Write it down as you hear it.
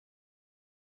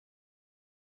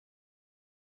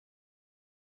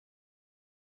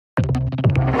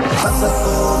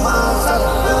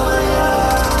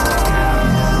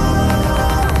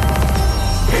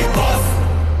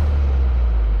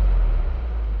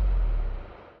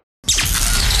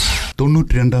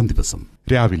92-ാം ദിവസം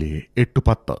രാവിലെ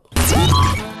 8:10.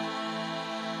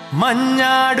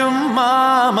 മഞ്ഞാടും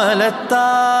മാമലത്താഴത്ത്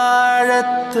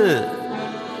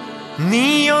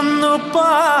നീയൊന്നു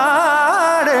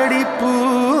പാടടി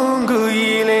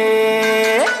പൂങ്കുയിലേ.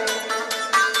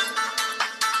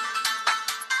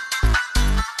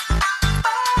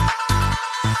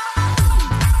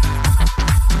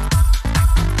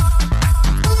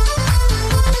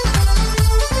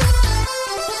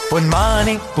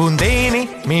 പൊന്മാനെ പൂന്തേനെ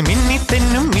മീ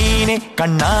മിന്നിത്തെന്നും മീനെ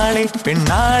കണ്ണാളെ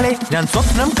പെണ്ണാളെ ഞാൻ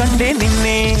സ്വപ്നം കണ്ടേ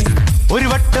നിന്നെ. ഒരു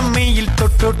വട്ടം മെയ്യിൽ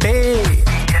തൊട്ടോട്ടെ,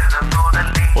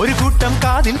 ഒരു കൂട്ടം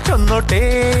കാതിൽ ചൊന്നോട്ടെ.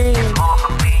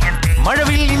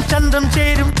 മഴവില്ലിൻ ചന്തം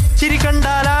ചേരും ചിരി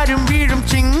കണ്ടാൽ ആരും വീഴും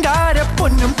ചിങ്കാര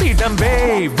പൊന്നും തിടമ്പേ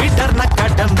വിടർന്ന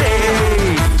കടമ്പേ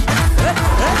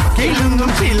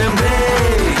കിളുങ്ങും ചിലമ്പേ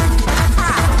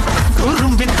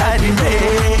കുറുമ്പിൻ താരിമ്പേ.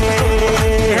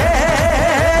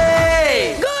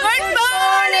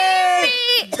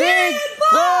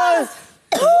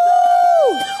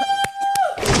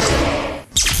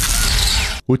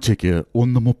 ഉച്ചയ്ക്ക്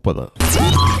 1:30.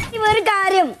 ഒരു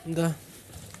കാര്യം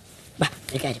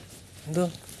എന്തോ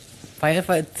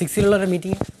 5-6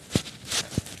 മീറ്റിംഗ്.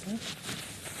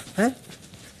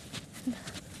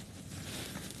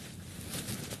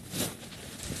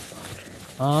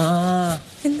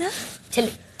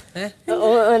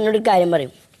 എന്നോട് കാര്യം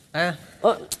പറയും.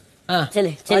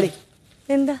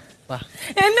 എന്താ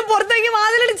എന്നെ പുറത്തേക്ക്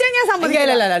വാതിലടിച്ചാ ഞാൻ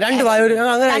സമ്മതിക്കില്ല.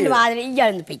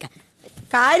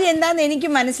 കാര്യം എന്താന്ന് എനിക്ക്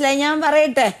മനസ്സിലായി, ഞാൻ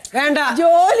പറയട്ടെ. വേണ്ട,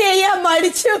 ജോലി ചെയ്യാൻ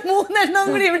മടിച്ചു 3 എണ്ണം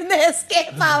കൂടി ഇവിടുന്ന്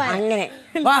എസ്കേപ്പ് ആവാൻ. അങ്ങനെ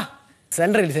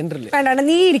സെന്ററിൽ വേണ്ട,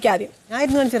 നീ ഇരിക്കാദ്യം.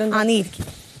 നീ ഇരിക്കും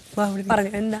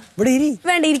പറഞ്ഞു. എന്താ ഇവിടെ ഇരി.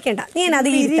 വേണ്ട, ഇരിക്കണ്ട. നീ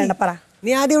അധികം ഇരിക്കണ്ട. പറ,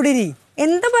 നീ ആദ്യം ഇവിടെ ഇരി.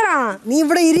 എന്താ പറ, നീ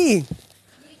ഇവിടെ ഇരി.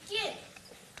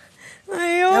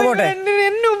 അയ്യോ,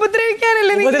 എന്നെ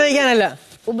ഉപദ്രവിക്കാനല്ലേ? ഉപദ്രവിക്കാനല്ല,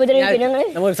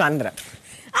 ഉപദ്രവിക്കുന്ന സാധനം തരാം.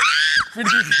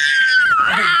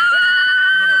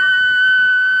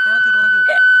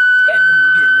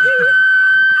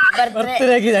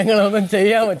 ബർത്ത്ഡേക്ക് ഞങ്ങളൊന്നും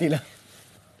ചെയ്യാൻ പറ്റില്ല.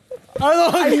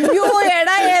 അയ്യോ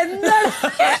എടാ, എന്താ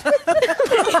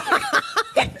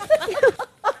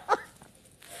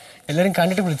എല്ലാരും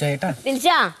കണ്ടിട്ട് വിളിച്ചാ കേട്ടാ.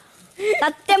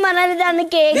 സത്യം പറഞ്ഞാൽ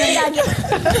കേക്ക്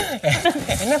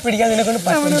എന്നെ പിടിക്കാൻ നിന്നെ കൊണ്ട്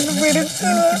വേണം.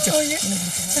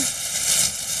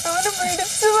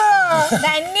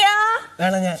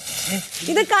 ഞാൻ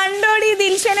ഇത് കണ്ടോടി,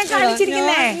 ദിൽഷനെ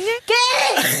കാണിച്ചിരിക്കുന്നേ.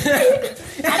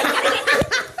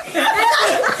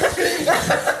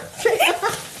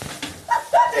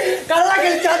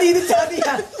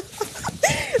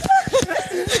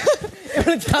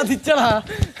 ചതിച്ചടാ.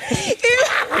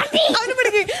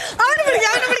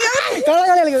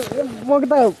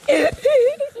 മുഖത്താകും.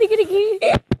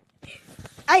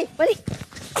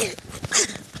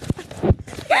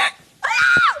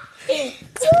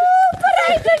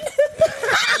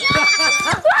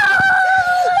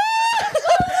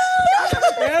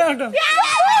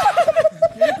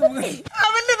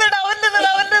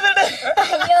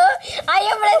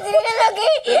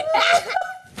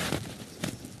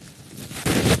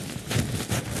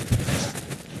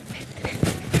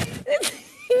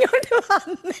 ഇങ്ങോട്ട്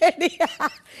വന്നേടിയാ,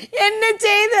 എന്നെ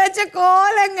ചെയ്തു വെച്ച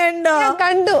കോലം കണ്ടോ?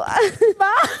 കണ്ടു.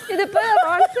 ഇതിപ്പോ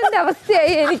റോൾസിന്റെ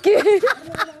അവസ്ഥയായി എനിക്ക്.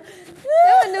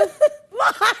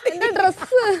 ഡ്രസ്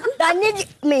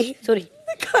സോറി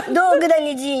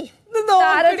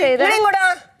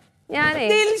ഞാനേ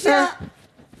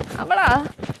അവളാ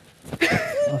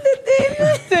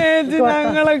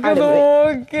ഞങ്ങളൊക്കെ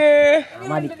നോക്കേ.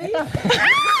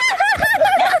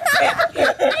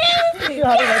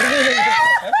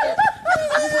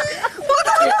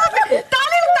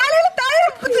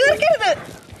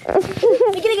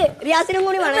 റിയാസിനും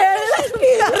കൂടി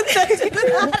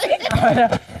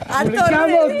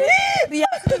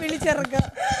വിളിച്ചിറക്ക.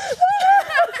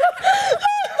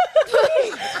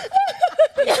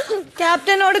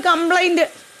 ക്യാപ്റ്റനോട് കംപ്ലൈന്റ്.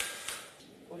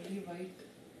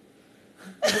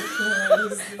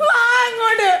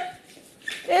 അങ്ങോട്ട്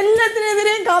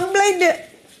എല്ലാത്തിനെതിരെയും കംപ്ലൈന്റ്.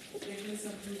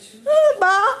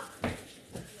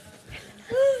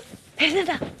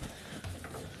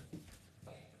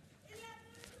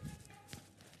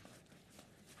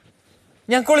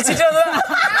 ഞാൻ കുളിച്ചിട്ട്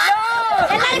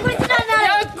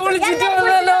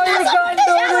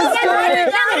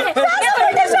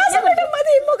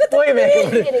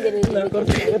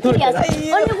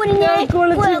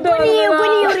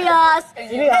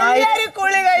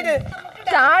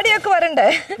ചാടിയൊക്കെ വരണ്ടേ?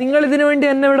 നിങ്ങൾ ഇതിനു വേണ്ടി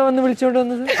എന്നെ ഇവിടെ വന്ന് വിളിച്ചോണ്ട്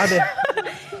വന്നത്? അതെ,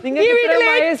 നിങ്ങൾക്ക്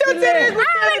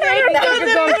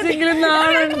കുറച്ചെങ്കിലും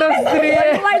നാളുണ്ടോ?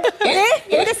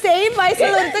 എന്റെ സെയിം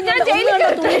വയസ്സുള്ള ഒരുത്തൻ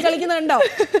തുണി കളിക്കുന്നുണ്ടോ?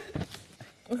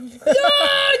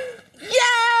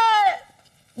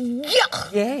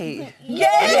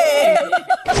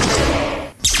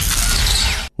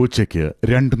 ഉച്ചയ്ക്ക്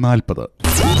 2:40.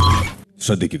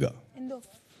 ശ്രദ്ധിക്കുക,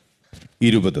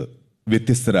 20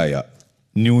 വ്യത്യസ്തരായ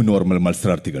ന്യൂ നോർമൽ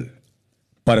മത്സരാർത്ഥികൾ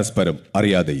പരസ്പരം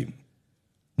അറിയാതെയും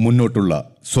മുന്നോട്ടുള്ള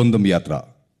സ്വന്തം യാത്ര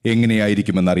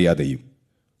എങ്ങനെയായിരിക്കുമെന്നറിയാതെയും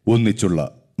ഒന്നിച്ചുള്ള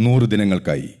 100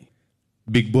 ദിനങ്ങൾക്കായി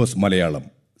ബിഗ് ബോസ് മലയാളം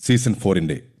സീസൺ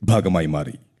 4ന്റെ ഭാഗമായി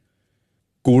മാറി.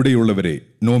 കൂടെയുള്ളവരെ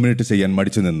നോമിനേറ്റ് ചെയ്യാൻ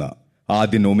മടിച്ചു നിന്ന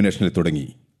ആദ്യ നോമിനേഷനിൽ തുടങ്ങി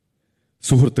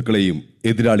സുഹൃത്തുക്കളെയും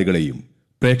എതിരാളികളെയും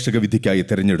പ്രേക്ഷക വിധിക്കായി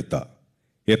തെരഞ്ഞെടുത്ത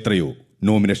എത്രയോ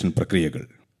നോമിനേഷൻ പ്രക്രിയകൾ.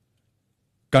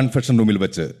 കൺഫെഷൻ റൂമിൽ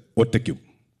വച്ച് ഒറ്റയ്ക്കും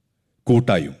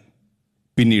കൂട്ടായും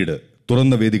പിന്നീട്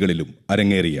തുറന്ന വേദികളിലും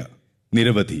അരങ്ങേറിയ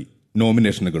നിരവധി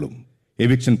നോമിനേഷനുകളും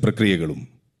എവിക്ഷൻ പ്രക്രിയകളും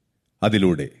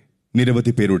അതിലൂടെ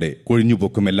നിരവധി പേരുടെ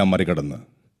കൊഴിഞ്ഞുപോക്കുമെല്ലാം മറികടന്ന്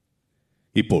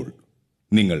ഇപ്പോൾ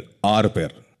നിങ്ങൾ 6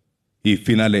 പേർ ഈ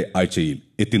ഫിനാലെ ആഴ്ചയിൽ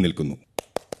എത്തി നിൽക്കുന്നു.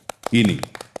 ഇനി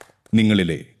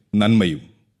നിങ്ങളിലെ നന്മയും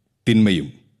തിന്മയും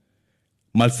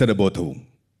മത്സരബോധവും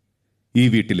ഈ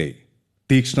വീട്ടിലെ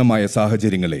തീക്ഷ്ണമായ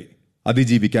സാഹചര്യങ്ങളെ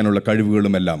അതിജീവിക്കാനുള്ള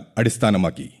കഴിവുകളുമെല്ലാം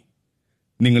അടിസ്ഥാനമാക്കി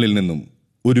നിങ്ങളിൽ നിന്നും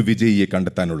ഒരു വിജയിയെ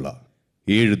കണ്ടെത്താനുള്ള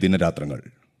 7 ദിനരാത്രങ്ങൾ.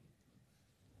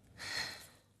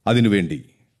 അതിനുവേണ്ടി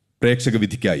പ്രേക്ഷക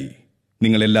വിധിക്കായി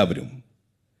നിങ്ങളെല്ലാവരും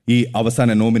ഈ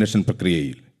അവസാന നോമിനേഷൻ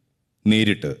പ്രക്രിയയിൽ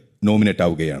നേരിട്ട് നോമിനേറ്റ്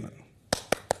ആവുകയാണ്.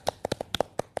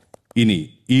 ഇനി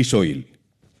ഈ ഷോയിൽ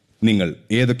നിങ്ങൾ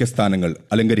ഏതൊക്കെ സ്ഥാനങ്ങൾ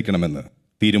അലങ്കരിക്കണമെന്ന്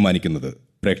തീരുമാനിക്കുന്നത്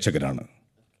പ്രേക്ഷകരാണ്.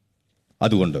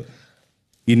 അതുകൊണ്ട്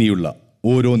ഇനിയുള്ള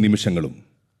ഓരോ നിമിഷങ്ങളും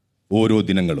ഓരോ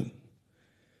ദിനങ്ങളും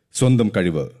സ്വന്തം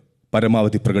കഴിവ്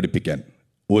പരമാവധി പ്രകടിപ്പിക്കാൻ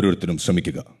ഓരോരുത്തരും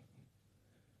ശ്രമിക്കുക.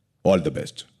 All the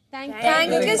best.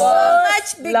 Thank you so much,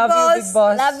 Big Love you, Boss. Big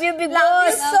Boss. Love you, Big Boss. Love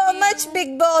you so much,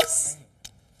 Big Boss.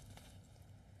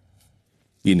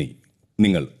 ഇനി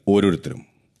നിങ്ങൾ ഓരോരുത്തരും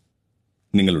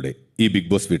നിങ്ങളുടെ ഈ ബിഗ്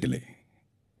ബോസ് വീട്ടിലെ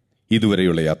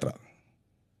ഇതുവരെയുള്ള യാത്ര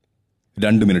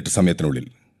 2 മിനിറ്റ് സമയത്തിനുള്ളിൽ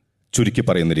ചുരുക്കി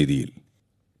പറയുന്ന രീതിയിൽ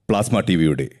പ്ലാസ്മ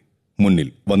ടിവിയുടെ മുന്നിൽ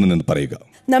വന്നു നിന്ന് പറയുക.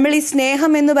 നമ്മൾ ഈ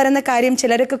സ്നേഹം എന്ന് പറയുന്ന കാര്യം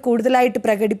ചിലരൊക്കെ കൂടുതലായിട്ട്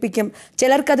പ്രകടിപ്പിക്കും.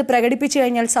 ചിലർക്കത് പ്രകടിപ്പിച്ചു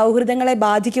കഴിഞ്ഞാൽ സൗഹൃദങ്ങളെ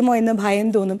ബാധിക്കുമോ എന്ന് ഭയം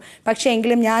തോന്നും. പക്ഷേ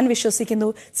എങ്കിലും ഞാൻ വിശ്വസിക്കുന്നു,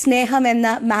 സ്നേഹം എന്ന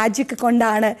മാജിക്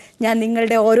കൊണ്ടാണ് ഞാൻ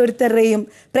നിങ്ങളുടെ ഓരോരുത്തരുടെയും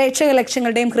പ്രേക്ഷക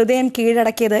ലക്ഷങ്ങളുടെയും ഹൃദയം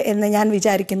കീഴടക്കിയത് എന്ന് ഞാൻ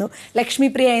വിചാരിക്കുന്നു.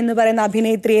 ലക്ഷ്മിപ്രിയ എന്ന് പറയുന്ന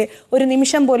അഭിനേത്രിയെ ഒരു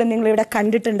നിമിഷം പോലും നിങ്ങളിവിടെ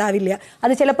കണ്ടിട്ടുണ്ടാവില്ല.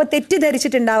 അത് ചിലപ്പോൾ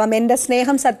തെറ്റിദ്ധരിച്ചിട്ടുണ്ടാവാം. എൻ്റെ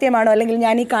സ്നേഹം സത്യമാണോ, അല്ലെങ്കിൽ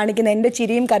ഞാൻ ഈ കാണിക്കുന്ന എൻ്റെ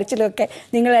ചിരിയും കരച്ചിലും ഒക്കെ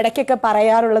നിങ്ങൾ ഇടയ്ക്കൊക്കെ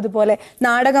പറയാറുള്ളത് പോലെ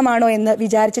നാടകമാണോ എന്ന്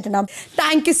വിചാരിച്ചിട്ടുണ്ടാവും.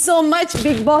 Thank you so much,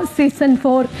 Big Boss Season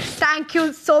 4. Thank you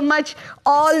so much,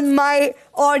 all my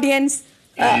audience.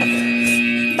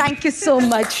 Thank you so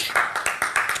much.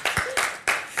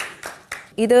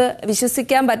 ഇത്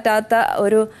വിശ്വസിക്കാൻ പറ്റാത്ത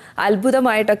ഒരു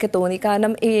അത്ഭുതമായിട്ടൊക്കെ തോന്നി.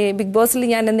 കാരണം ഈ ബിഗ് ബോസിൽ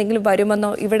ഞാൻ എന്തെങ്കിലും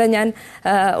വരുമെന്നോ ഇവിടെ ഞാൻ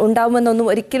ഉണ്ടാവുമെന്നൊന്നും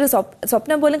ഒരിക്കലും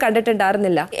സ്വപ്നം പോലും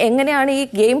കണ്ടിട്ടുണ്ടായിരുന്നില്ല. എങ്ങനെയാണ് ഈ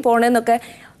ഗെയിം പോണെന്നൊക്കെ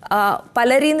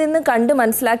പലരിൽ നിന്ന് കണ്ട്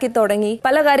മനസ്സിലാക്കി തുടങ്ങി.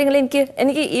 പല കാര്യങ്ങളും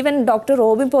എനിക്ക് ഈവൻ ഡോക്ടർ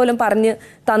റോബിൻ പോലും പറഞ്ഞ്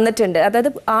തന്നിട്ടുണ്ട്. അതായത്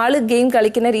ആള് ഗെയിം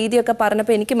കളിക്കുന്ന രീതിയൊക്കെ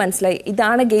പറഞ്ഞപ്പോൾ എനിക്ക് മനസ്സിലായി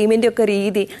ഇതാണ് ഗെയിമിൻ്റെ ഒക്കെ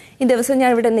രീതി. ഈ ദിവസം ഞാൻ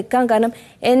ഇവിടെ നിൽക്കാൻ കാരണം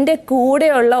എൻ്റെ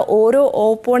കൂടെയുള്ള ഓരോ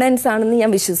ഓപ്പോണൻസ് ആണെന്ന്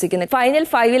ഞാൻ വിശ്വസിക്കുന്നത്. ഫൈനൽ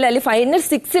 5 അല്ലെങ്കിൽ ഫൈനൽ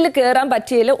 6 കയറാൻ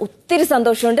പറ്റിയതിൽ ഒത്തിരി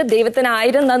സന്തോഷമുണ്ട്. ദൈവത്തിന്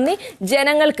 1000 നന്ദി.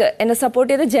 ജനങ്ങൾക്ക്, എന്നെ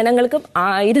സപ്പോർട്ട് ചെയ്ത ജനങ്ങൾക്കും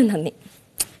 1000 നന്ദി.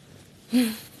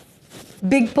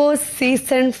 ബിഗ് ബോസ്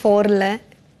സീസൺ 4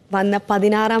 വന്ന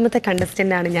 16ാമത്തെ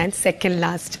കണ്ടസ്റ്റൻ്റാണ് ഞാൻ, സെക്കൻഡ്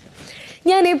ലാസ്റ്റ്.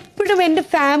 ഞാൻ എപ്പോഴും എൻ്റെ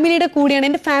ഫാമിലിയുടെ കൂടെയാണ്.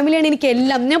 എൻ്റെ ഫാമിലിയാണ് എനിക്ക്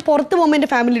എല്ലാം. ഞാൻ പുറത്ത് പോകുമ്പോൾ എൻ്റെ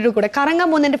ഫാമിലിയുടെ കൂടെ, കറങ്ങാൻ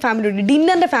പോകുന്ന എൻ്റെ ഫാമിലിയുടെ കൂടെ,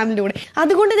 ഡിന്നറിൻ്റെ ഫാമിലിയുടെ കൂടെ.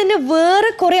 അതുകൊണ്ട് തന്നെ വേറെ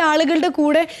കുറേ ആളുകളുടെ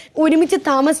കൂടെ ഒരുമിച്ച്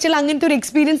താമസിച്ചുള്ള അങ്ങനത്തെ ഒരു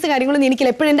എക്സ്പീരിയൻസ് കാര്യങ്ങളൊന്നും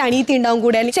എനിക്കില്ല. എപ്പോഴും എൻ്റെ അനിയത്തി ഉണ്ടാവും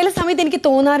കൂടെ. ചില സമയത്ത് എനിക്ക്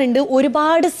തോന്നാറുണ്ട്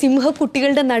ഒരുപാട്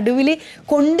സിംഹക്കുട്ടികളുടെ നടുവിൽ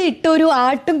കൊണ്ടിട്ട ഒരു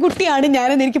ആട്ടുംകുട്ടിയാണ്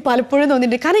ഞാനെന്ന് എനിക്ക് പലപ്പോഴും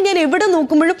തോന്നിയിട്ടുണ്ട്. കാരണം ഞാൻ എവിടെ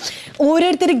നോക്കുമ്പോഴും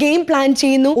ഓരോരുത്തർ ഗെയിം പ്ലാൻ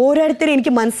ചെയ്യുന്നു, ഓരോരുത്തരും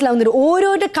എനിക്ക് മനസ്സിലാവുന്നുണ്ട്.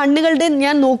 ഓരോരുടെ കണ്ണുകളുടെ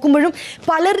ഞാൻ നോക്കുമ്പോഴും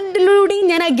പലരിലൂടെയും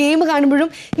ഞാൻ ആ ഗെയിം കാണുമ്പോഴും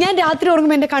ഞാൻ രാത്രി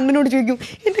ഉറങ്ങുമ്പോൾ എൻ്റെ കണ്ണിനോട് ചോദിക്കും,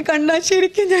 എൻ്റെ കണ്ണാ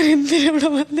ശരിക്കും ഞാൻ എന്തിനാ ഇവിടെ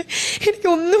വന്ന്,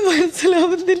 എനിക്കൊന്നും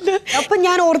മനസ്സിലാവുന്നില്ല. അപ്പം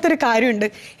ഞാൻ ഓർത്തൊരു കാര്യമുണ്ട്.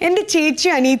 എൻ്റെ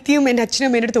ചേച്ചിയും അനിയത്തിയും എൻ്റെ അച്ഛനും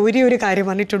എൻ്റെ അടുത്ത് ഒരേ ഒരു കാര്യം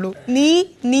പറഞ്ഞിട്ടുള്ളൂ,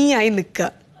 നീ ആയി നിൽക്കുക,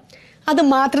 അത്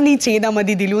മാത്രം നീ ചെയ്താൽ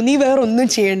മതി ദിലു, നീ വേറെ ഒന്നും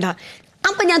ചെയ്യണ്ട.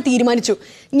 അപ്പം ഞാൻ തീരുമാനിച്ചു,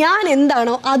 ഞാൻ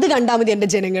എന്താണോ അത് കണ്ടാൽ മതി എൻ്റെ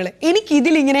ജനങ്ങൾ.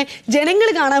 എനിക്കിതിലിങ്ങനെ ജനങ്ങൾ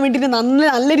കാണാൻ വേണ്ടിയിട്ട്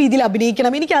നല്ല രീതിയിൽ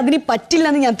അഭിനയിക്കണം, എനിക്ക് അതിന് പറ്റില്ല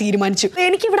എന്ന് ഞാൻ തീരുമാനിച്ചു.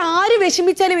 എനിക്കിവിടെ ആര്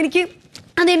വിഷമിച്ചാലും എനിക്ക്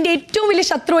അതെൻ്റെ ഏറ്റവും വലിയ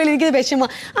ശത്രുവായി എനിക്കത്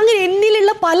വിഷമമാണ്. അങ്ങനെ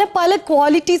എന്നിലുള്ള പല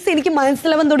ക്വാളിറ്റീസ് എനിക്ക്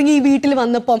മനസ്സിലാവാൻ തുടങ്ങി ഈ വീട്ടിൽ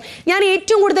വന്നപ്പം. ഞാൻ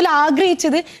ഏറ്റവും കൂടുതൽ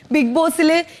ആഗ്രഹിച്ചത് ബിഗ് ബോസിൽ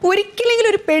ഒരിക്കലെങ്കിലും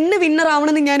ഒരു പെണ്ണ് വിന്നർ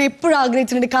ആവണമെന്ന് ഞാൻ എപ്പോഴും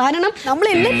ആഗ്രഹിച്ചിട്ടുണ്ട്. കാരണം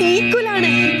നമ്മളെല്ലാം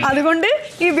ഈക്വലാണ്. അതുകൊണ്ട്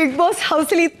ഈ ബിഗ് ബോസ്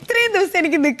ഹൗസിൽ ഇത്രയും ദിവസം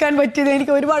എനിക്ക് നിൽക്കാൻ പറ്റിയത്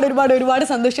എനിക്ക് ഒരുപാട്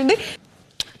സന്തോഷമുണ്ട്.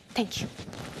 Thank you.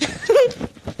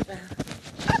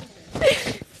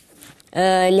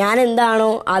 ഞാൻ എന്താണോ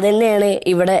അതന്നെയാണ്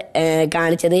ഇവിടെ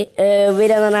കാണിച്ചത്.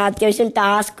 ഇവരെന്ന് പറഞ്ഞാൽ അത്യാവശ്യം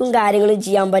ടാസ്കും കാര്യങ്ങളും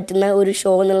ചെയ്യാൻ പറ്റുന്ന ഒരു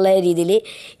ഷോ എന്നുള്ള രീതിയിൽ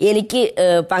എനിക്ക്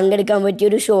പങ്കെടുക്കാൻ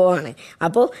പറ്റിയൊരു ഷോ ആണ്.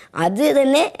 അപ്പോൾ അത്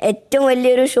തന്നെ ഏറ്റവും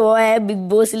വലിയൊരു ഷോ ആയ ബിഗ്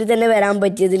ബോസിൽ തന്നെ വരാൻ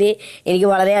പറ്റിയതിൽ എനിക്ക്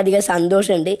വളരെയധികം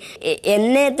സന്തോഷമുണ്ട്.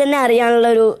 എന്നെ തന്നെ അറിയാനുള്ള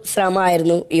ഒരു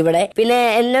ശ്രമമായിരുന്നു ഇവിടെ. പിന്നെ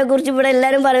എന്നെക്കുറിച്ച് ഇവിടെ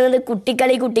എല്ലാവരും പറയുന്നത്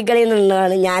കുട്ടിക്കളി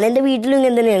എന്നുള്ളതാണ്. ഞാൻ എൻ്റെ വീട്ടിലും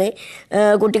ഇങ്ങനെ തന്നെയാണ്.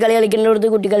 കുട്ടിക്കളി കളിക്കേണ്ടടുത്ത്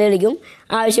കുട്ടിക്കളി കളിക്കും.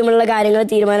 ആവശ്യമുള്ള കാര്യങ്ങൾ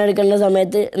തീരുമാനം എടുക്കേണ്ട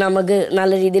സമയത്ത് നമുക്ക്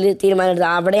നല്ല രീതിയിൽ തീരുമാനം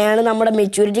എടുത്താൽ അവിടെയാണ് നമ്മുടെ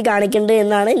മെച്യൂരിറ്റി കാണിക്കേണ്ടത്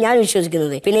എന്നാണ് ഞാൻ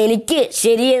വിശ്വസിക്കുന്നത്. പിന്നെ എനിക്ക്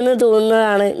ശരിയെന്ന്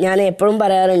തോന്നുന്നതാണ് ഞാൻ എപ്പോഴും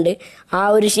പറയാറുണ്ട്. ആ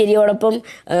ഒരു ശരിയോടൊപ്പം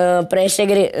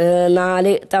പ്രേക്ഷകർ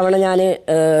 4 തവണ ഞാൻ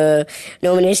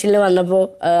നോമിനേഷനിൽ വന്നപ്പോൾ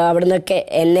അവിടെ നിന്നൊക്കെ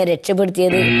എന്നെ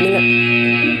രക്ഷപ്പെടുത്തിയത്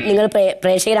നിങ്ങൾ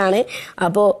പ്രേക്ഷകരാണ്.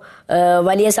 അപ്പോൾ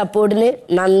വലിയ സപ്പോർട്ടിന്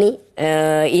നന്ദി.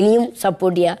 ഇനിയും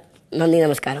സപ്പോർട്ട് ചെയ്യുക. നന്ദി,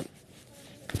 നമസ്കാരം.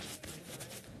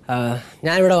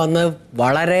 ഞാനിവിടെ വന്നത്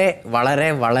വളരെ വളരെ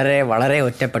വളരെ വളരെ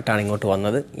ഒറ്റപ്പെട്ടാണ് ഇങ്ങോട്ട്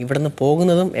വന്നത്. ഇവിടുന്ന്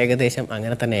പോകുന്നതും ഏകദേശം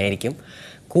അങ്ങനെ തന്നെ ആയിരിക്കും.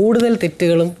 കൂടുതൽ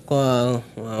തെറ്റുകളും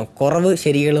കുറവ്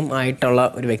ശരികളും ആയിട്ടുള്ള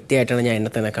ഒരു വ്യക്തിയായിട്ടാണ് ഞാൻ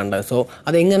എന്നെ തന്നെ കണ്ടത്. സോ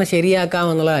അതെങ്ങനെ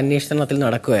ശരിയാക്കാമെന്നുള്ള അന്വേഷണത്തിൽ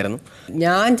നടക്കുമായിരുന്നു.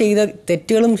 ഞാൻ ചെയ്ത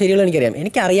തെറ്റുകളും ശരികളും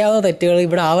എനിക്കറിയാവുന്ന തെറ്റുകൾ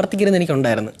ഇവിടെ ആവർത്തിക്കരുതെന്ന്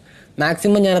എനിക്കുണ്ടായിരുന്നു.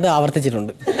 മാക്സിമം ഞാനത്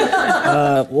ആവർത്തിച്ചിട്ടുണ്ട്.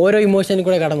 ഓരോ ഇമോഷനിൽ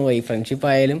കൂടെ കടന്നുപോയി. ഫ്രണ്ട്ഷിപ്പ്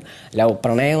ആയാലും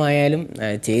പ്രണയമായാലും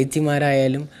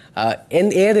ചേച്ചിമാരായാലും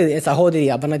ഏത് സഹോദരി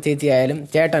അപർണ ചേച്ചി ആയാലും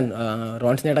ചേട്ടൻ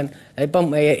റോൺസ് ചേട്ടൻ ഇപ്പം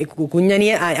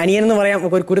അനിയൻ എന്ന് പറയാം.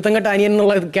 ഒരു കുരുത്തങ്കട്ട അനിയൻ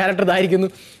എന്നുള്ള ക്യാരക്ടർ ഇതായിരിക്കുന്നു.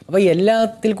 അപ്പോൾ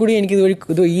എല്ലാത്തിൽ കൂടി എനിക്ക്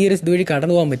ഇതുവഴി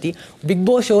കടന്നു പോകാൻ പറ്റി. ബിഗ്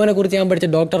ബോസ് ഷോനെ കുറിച്ച് ഞാൻ പഠിച്ച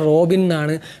ഡോക്ടർ റോബിൻ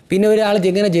എന്നാണ്. പിന്നെ ഒരാൾ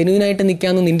എങ്ങനെ ജെന്യൂനായിട്ട്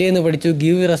നിൽക്കാമെന്ന് നിൻ്റെ നിന്ന് പഠിച്ചു.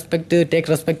 ഗീവ് റെസ്പെക്ട്, ടേക്ക്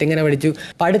റെസ്പെക്ട് എങ്ങനെ പഠിച്ചു.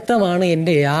 പഠിത്തമാണ്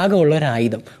എൻ്റെ ആകെയുള്ള ഒരു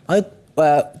ആയുധം. അത്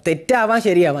തെറ്റാവാം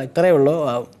ശരിയാവാം, ഇത്രയേ ഉള്ളൂ.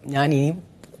 ഞാൻ ഇനിയും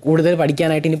കൂടുതൽ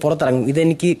പഠിക്കാനായിട്ട് ഇനി പുറത്തിറങ്ങും.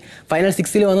 ഇതെനിക്ക് ഫൈനൽ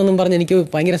 6 വന്നെന്നും പറഞ്ഞ് എനിക്ക്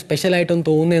ഭയങ്കര സ്പെഷ്യലായിട്ടൊന്നും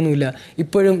തോന്നുന്നൊന്നുമില്ല.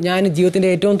 ഇപ്പോഴും ഞാൻ ജീവിതത്തിൻ്റെ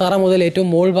ഏറ്റവും തറ മുതൽ ഏറ്റവും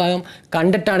മോൾ ഭാഗം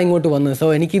കണ്ടിട്ടാണ് ഇങ്ങോട്ട് വന്നത്. സോ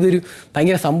എനിക്കിതൊരു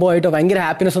ഭയങ്കര സംഭവമായിട്ടോ ഭയങ്കര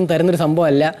ഹാപ്പിനെസ് ഒന്നും തരുന്നൊരു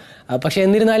സംഭവമല്ല. പക്ഷേ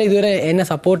എന്നിരുന്നാലും ഇതുവരെ എന്നെ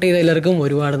സപ്പോർട്ട് ചെയ്ത എല്ലാവർക്കും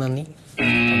ഒരുപാട് നന്ദി.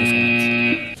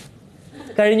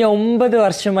 കഴിഞ്ഞ 9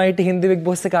 വർഷമായിട്ട് ഹിന്ദി ബിഗ്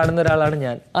ബോസ് കാണുന്ന ഒരാളാണ്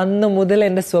ഞാൻ. അന്ന് മുതൽ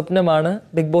എൻ്റെ സ്വപ്നമാണ്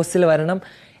ബിഗ് ബോസിൽ വരണം.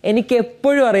 എനിക്ക്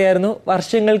എപ്പോഴും അറിയായിരുന്നു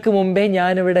വർഷങ്ങൾക്ക് മുമ്പേ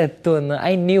ഞാനിവിടെ എത്തുമെന്ന്.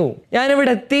 I new.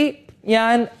 ഞാനിവിടെ എത്തി,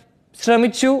 ഞാൻ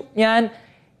ശ്രമിച്ചു.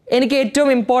 എനിക്ക് ഏറ്റവും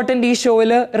ഇമ്പോർട്ടൻ്റ് ഈ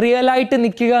ഷോയിൽ റിയലായിട്ട്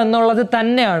നിൽക്കുക എന്നുള്ളത്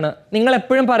തന്നെയാണ്. നിങ്ങൾ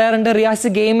എപ്പോഴും പറയാറുണ്ട് റിയാസ്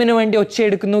ഗെയിമിന് വേണ്ടി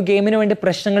ഒച്ചയെടുക്കുന്നു, ഗെയിമിന് വേണ്ടി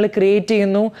പ്രശ്നങ്ങൾ ക്രിയേറ്റ്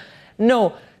ചെയ്യുന്നു. നോ,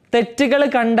 തെറ്റുകൾ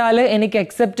കണ്ടാൽ എനിക്ക്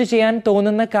അക്സെപ്റ്റ് ചെയ്യാൻ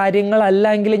തോന്നുന്ന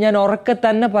കാര്യങ്ങളല്ലെങ്കിൽ ഞാൻ ഉറക്കെ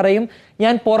തന്നെ പറയും.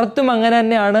 ഞാൻ പുറത്തും അങ്ങനെ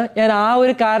തന്നെയാണ്. ഞാൻ ആ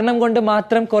ഒരു കാരണം കൊണ്ട്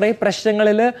മാത്രം കുറേ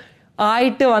പ്രശ്നങ്ങളിൽ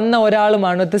ആയിട്ട് വന്ന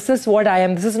ഒരാളുമാണ്. This is what I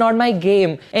am. This is not my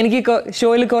game. എനിക്ക്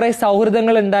ഷോയിൽ കുറേ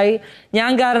സൗഹൃദങ്ങൾ ഉണ്ടായി.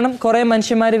 ഞാൻ കാരണം കുറേ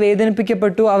മനുഷ്യന്മാർ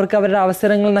വേദനിപ്പിക്കപ്പെട്ടു, അവർക്ക് അവരുടെ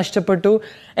അവസരങ്ങൾ നഷ്ടപ്പെട്ടു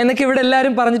എന്നൊക്കെ ഇവിടെ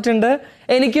എല്ലാവരും പറഞ്ഞിട്ടുണ്ട്.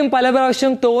 എനിക്കും പല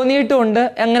പ്രാവശ്യം തോന്നിയിട്ടുമുണ്ട്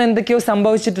അങ്ങനെ എന്തൊക്കെയോ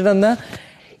സംഭവിച്ചിട്ടുണ്ടെന്ന്.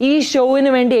 ഈ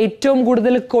ഷോവിന് വേണ്ടി ഏറ്റവും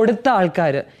കൂടുതൽ കൊടുത്ത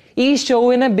ആൾക്കാർ, ഈ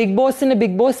ഷോവിനെ ബിഗ്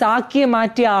ബോസ് ആക്കി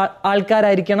മാറ്റിയ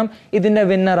ആൾക്കാരായിരിക്കണം ഇതിന്റെ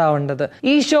വിന്നർ ആവേണ്ടത്.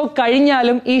 ഈ ഷോ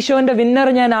കഴിഞ്ഞാലും ഈ ഷോന്റെ വിന്നർ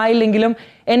ഞാൻ ആയില്ലെങ്കിലും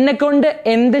എന്നെ കൊണ്ട്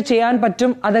എന്ത് ചെയ്യാൻ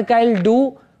പറ്റും അതൊക്കെ I will do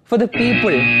for the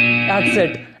people. That's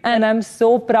it. And I M so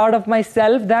proud of my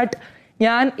self that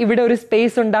ഞാൻ ഇവിടെ ഒരു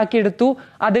സ്പേസ് ഉണ്ടാക്കിയെടുത്തു.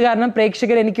 അത് കാരണം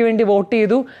പ്രേക്ഷകർ എനിക്ക് വേണ്ടി വോട്ട്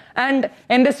ചെയ്തു. ആൻഡ്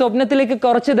എൻ്റെ സ്വപ്നത്തിലേക്ക്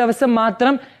കുറച്ച് ദിവസം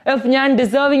മാത്രം ഇഫ് ഞാൻ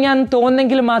ഡിസേർവിംഗ് ആണെന്ന്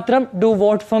തോന്നുന്നെങ്കിൽ മാത്രം do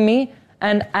vote for me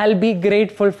and I will be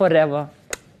grateful for ever.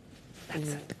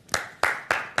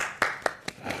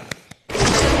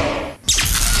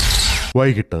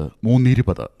 വൈകിട്ട്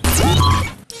 3:20.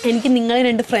 എനിക്ക് നിങ്ങളെ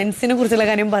 2 ഫ്രണ്ട്സിനെ കുറിച്ചുള്ള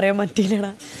കാര്യം പറയാൻ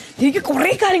പറ്റിയില്ലടാ. എനിക്ക്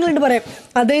കുറേ കാര്യങ്ങളുണ്ട് പറയാം.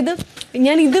 അതായത്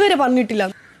ഞാൻ ഇതുവരെ പറഞ്ഞിട്ടില്ല.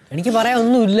 എനിക്ക് പറയാൻ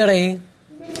ഒന്നും ഇല്ലടേ.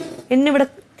 എന്നിവിടെ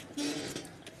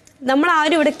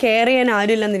നമ്മളാരും ഇവിടെ കെയർ ചെയ്യാൻ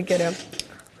ആരുമില്ലെന്ന് എനിക്കറിയാം.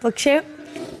 പക്ഷേ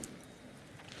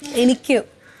എനിക്ക്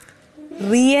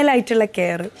റിയൽ ആയിട്ടുള്ള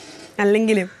കെയർ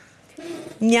അല്ലെങ്കിൽ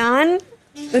ഞാൻ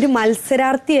ഒരു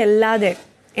മത്സരാർത്ഥി അല്ലാതെ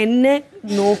എന്നെ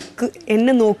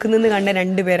നോക്കുന്നെന്ന് കണ്ട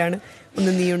 2 പേരാണ്.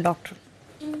 ഒന്ന് നീയും ഡോക്ടറും.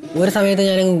 ഒരു സമയത്ത്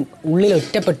ഞാൻ ഉള്ളിൽ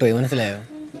ഒറ്റപ്പെട്ടു പോയി, മനസ്സിലായോ?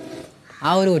 ആ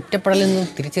ഒരു ഒറ്റപ്പെടലിൽ നിന്നും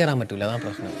തിരിച്ചു കയറാൻ പറ്റൂല, അതാണ്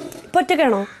പ്രശ്നം. ഇപ്പം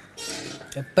ഒറ്റക്കാണോ?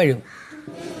 എപ്പോഴും.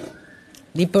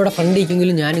 നീ ഇപ്പോൾ ഇവിടെ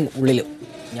ഫണ്ടിരിക്കുമെങ്കിലും ഞാൻ ഉള്ളിലും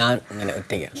ഞാൻ അങ്ങനെ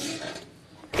ഒറ്റയ്ക്കാണ്.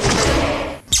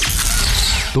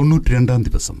 92-ാം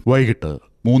ദിവസം വൈകിട്ട്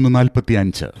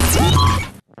 3:45.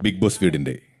 ബിഗ് ബോസ്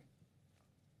വീടിന്റെ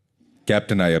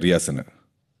ക്യാപ്റ്റനായ റിയാസിന്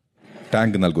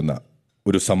ടാങ്ക് നൽകുന്ന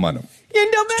ഒരു സമ്മാനം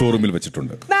സ്റ്റോറൂമിൽ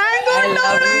വെച്ചിട്ടുണ്ട്.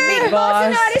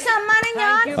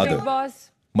 അത്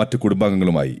മറ്റു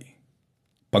കുടുംബാംഗങ്ങളുമായി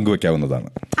പങ്കുവെക്കാവുന്നതാണ്.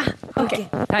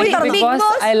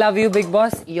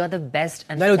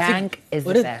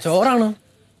 ചോറാണോ?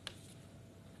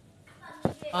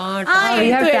 We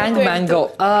have tank mango.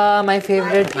 My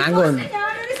favorite. Mango.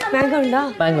 Mango ഉണ്ടോ?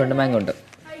 മാംഗോ ഉണ്ട്.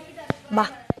 ബാ.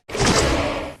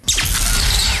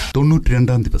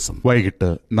 92-ാം ദിവസം വൈകിട്ട്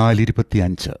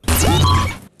 4:25.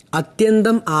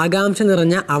 അത്യന്തം ആകാംക്ഷ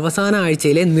നിറഞ്ഞ അവസാന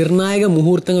ആഴ്ചയിലെ നിർണായക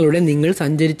മുഹൂർത്തങ്ങളുടെ നിങ്ങൾ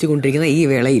സഞ്ചരിച്ചു കൊണ്ടിരിക്കുന്ന ഈ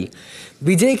വേളയിൽ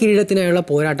വിജയ കിരീടത്തിനായുള്ള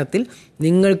പോരാട്ടത്തിൽ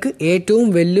നിങ്ങൾക്ക് ഏറ്റവും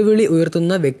വെല്ലുവിളി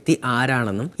ഉയർത്തുന്ന വ്യക്തി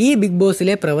ആരാണെന്നും ഈ ബിഗ്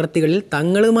ബോസിലെ പ്രവൃത്തികളിൽ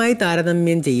തങ്ങളുമായി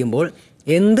താരതമ്യം ചെയ്യുമ്പോൾ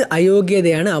എന്ത്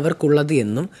അയോഗ്യതയാണ് അവർക്കുള്ളത്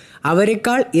എന്നും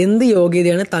അവരെക്കാൾ എന്ത്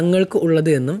യോഗ്യതയാണ് തങ്ങൾക്ക്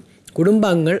ഉള്ളത് എന്നും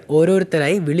കുടുംബാംഗങ്ങൾ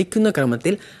ഓരോരുത്തരായി വിളിക്കുന്ന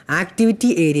ക്രമത്തിൽ ആക്ടിവിറ്റി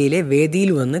ഏരിയയിലെ വേദിയിൽ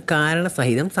വന്ന്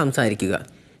കാരണസഹിതം സംസാരിക്കുക.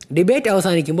 ഡിബേറ്റ്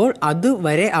അവസാനിക്കുമ്പോൾ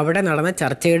അതുവരെ അവിടെ നടന്ന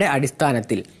ചർച്ചയുടെ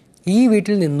അടിസ്ഥാനത്തിൽ ഈ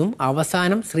വീട്ടിൽ നിന്നും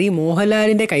അവസാനം ശ്രീ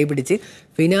മോഹൻലാലിൻ്റെ കൈപിടിച്ച്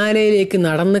ഫിനാലയിലേക്ക്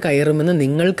നടന്നു കയറുമെന്ന്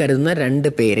നിങ്ങൾ കരുതുന്ന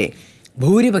 2 പേരെ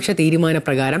ഭൂരിപക്ഷ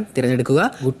തീരുമാനപ്രകാരം തിരഞ്ഞെടുക്കുക.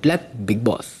 Good luck big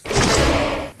boss.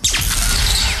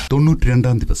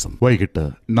 92-ാം ദിവസം വൈകിട്ട്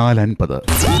 4:50.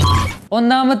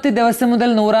 ഒന്നാമത്തെ ദിവസം മുതൽ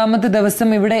 100ാമത്തെ ദിവസം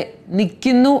ഇവിടെ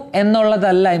നിൽക്കുന്നു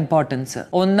എന്നുള്ളതല്ല ഇമ്പോർട്ടൻസ്.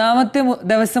 ഒന്നാമത്തെ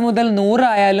ദിവസം മുതൽ 100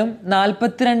 ആയാലും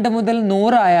 42 മുതൽ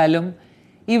 100 ആയാലും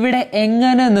ഇവിടെ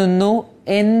എങ്ങനെ നിന്നു,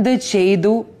 എന്ത്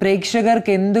ചെയ്തു,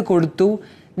 പ്രേക്ഷകർക്ക് എന്ത് കൊടുത്തു,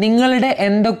 നിങ്ങളുടെ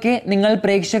എന്തൊക്കെ നിങ്ങൾ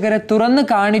പ്രേക്ഷകരെ തുറന്നു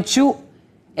കാണിച്ചു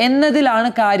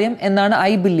എന്നതിലാണ് കാര്യം എന്നാണ്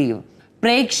ഐ ബിലീവ്.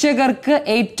 പ്രേക്ഷകർക്ക്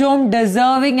ഏറ്റവും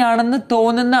ഡിസേർവിംഗ് ആണെന്ന്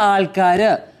തോന്നുന്ന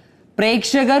ആൾക്കാര്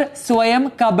പ്രേക്ഷകർ സ്വയം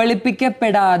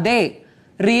കബളിപ്പിക്കപ്പെടാതെ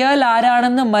റിയൽ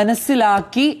ആരാണെന്ന്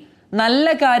മനസ്സിലാക്കി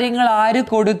നല്ല കാര്യങ്ങൾ ആര്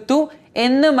കൊടുത്തു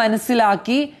എന്ന്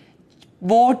മനസ്സിലാക്കി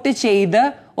വോട്ട് ചെയ്ത്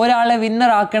ഒരാളെ വിന്നർ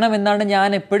ആക്കണം എന്നാണ് ഞാൻ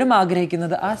എപ്പോഴും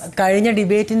ആഗ്രഹിക്കുന്നത്. കഴിഞ്ഞ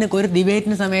ഒരു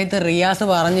ഡിബേറ്റിന് സമയത്ത് റിയാസ്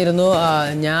പറഞ്ഞിരുന്നു,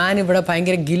 ഞാനിവിടെ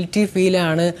ഭയങ്കര ഗിൽറ്റി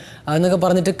ഫീലാണ് എന്നൊക്കെ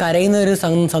പറഞ്ഞിട്ട് കരയുന്ന ഒരു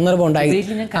സന്ദർഭം ഉണ്ടായി.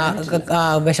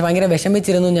 ഭയങ്കര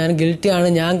വിഷമിച്ചിരുന്നു, ഞാൻ ഗിൽറ്റിയാണ്,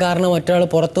 ഞാൻ കാരണം മറ്റൊരാൾ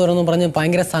പുറത്തു വരുന്നു പറഞ്ഞ്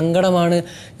ഭയങ്കര സങ്കടമാണ്,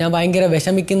 ഞാൻ ഭയങ്കര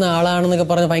വിഷമിക്കുന്ന ആളാണെന്നൊക്കെ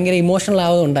പറഞ്ഞ് ഭയങ്കര ഇമോഷണൽ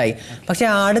ആവുകയുണ്ടായി. പക്ഷെ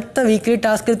അടുത്ത വീക്ക്ലി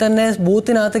ടാസ്കിൽ തന്നെ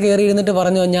ബൂത്തിനകത്ത് കയറി ഇരുന്നിട്ട്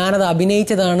പറഞ്ഞു ഞാനത്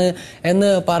അഭിനയിച്ചതാണ്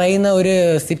എന്ന് പറയുന്ന ഒരു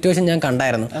സിറ്റുവേഷൻ ഞാൻ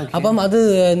കണ്ടായിരുന്നു. അപ്പം അത്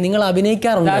നിങ്ങൾ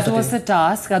അഭിനയിക്കാറുണ്ട്?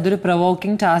 അതൊരു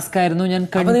പ്രൊവോക്കിംഗ് ടാസ്ക് ആയിരുന്നു. ഞാൻ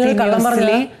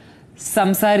കണ്ടിന്യൂസ്ലി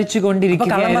സംസാരിച്ചു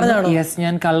കൊണ്ടിരിക്കുകയായിരുന്നു. യെസ്,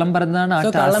 ഞാൻ കള്ളം പറഞ്ഞതാണ്.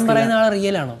 കള്ളം പറയുന്ന ആൾ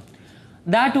റിയൽ ആണോ?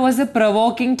 That was a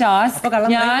provoking task.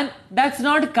 That's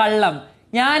not കള്ളം.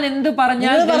 ഞാൻ എന്ത്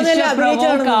പറഞ്ഞാൽ ദിൽഷ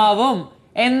പ്രൊവോക്ക് ആവും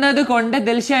എന്നതുകൊണ്ട്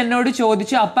ദിൽഷ എന്നോട്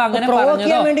ചോദിച്ചു, അപ്പൊ അങ്ങനെ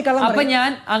പറഞ്ഞതോ? അപ്പൊ ഞാൻ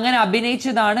അങ്ങനെ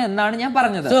അഭിനയിച്ചതാണ് എന്നാണ് ഞാൻ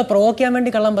പറഞ്ഞത്. പ്രൊവോക്ക് ചെയ്യാൻ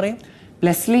വേണ്ടി കള്ളം പറയും.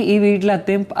 ലെസ്ലി ഈ വീട്ടിൽ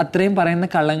അത്രയും പറയുന്ന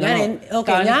കള്ളങ്ങളോ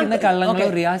കാണിക്കുന്ന കള്ളങ്ങളോ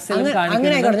റിയാസിലും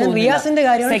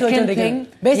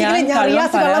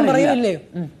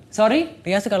സോറി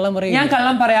റിയാസ് കള്ളം പറയും. ഞാൻ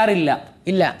കള്ളം പറയാറില്ല.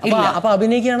 ഇല്ല. അപ്പൊ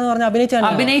അഭിനയിക്കുകയാണെന്ന് പറഞ്ഞാൽ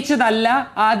അഭിനയിച്ചതല്ല,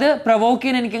 അത് പ്രൊവോക്ക്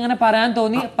ചെയ്യാൻ എനിക്ക് അങ്ങനെ പറയാൻ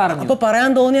തോന്നി പറഞ്ഞു. അപ്പൊ പറയാൻ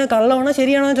തോന്നിയ കള്ളമാണോ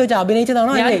ശരിയാണോ എന്ന് ചോദിച്ചാൽ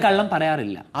അഭിനയിച്ചതാണോ? ഞാൻ കള്ളം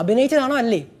പറയാറില്ല. അഭിനയിച്ചതാണോ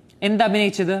അല്ലേ? എന്താ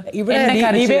അഭിനയിച്ചത്?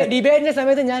 ഡിബേറ്റിന്റെ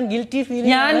സമയത്ത് ഞാൻ ഗിൽറ്റി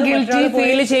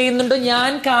ഫീൽ ചെയ്യുന്നുണ്ട്. ഞാൻ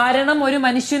കാരണം ഒരു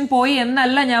മനുഷ്യൻ പോയി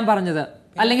എന്നല്ല ഞാൻ പറഞ്ഞത്,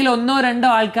 അല്ലെങ്കിൽ 1-2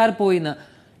 ആൾക്കാർ പോയിന്ന്.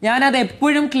 ഞാനത്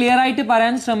എപ്പോഴും ക്ലിയർ ആയിട്ട്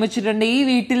പറയാൻ ശ്രമിച്ചിട്ടുണ്ട്. ഈ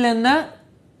വീട്ടിൽ നിന്ന്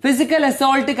ഫിസിക്കൽ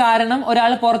അസോൾട്ട് കാരണം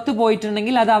ഒരാൾ പുറത്തു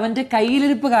പോയിട്ടുണ്ടെങ്കിൽ അത് അവന്റെ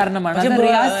കയ്യിലിരിപ്പ് കാരണമാണ്, അത്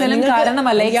റിയാസലും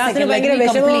കാരണമല്ല.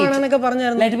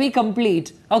 Let me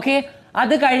complete. ഓക്കെ,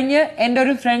 അത് കഴിഞ്ഞ് എന്റെ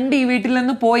ഒരു ഫ്രണ്ട് ഈ വീട്ടിൽ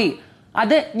നിന്ന് പോയി.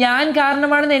 അത് ഞാൻ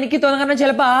കാരണമാണെന്ന് എനിക്ക് തോന്നുന്നു. കാരണം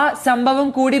ചിലപ്പോ ആ സംഭവം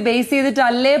കൂടി ബേസ് ചെയ്തിട്ട്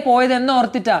അല്ലേ പോയതെന്ന്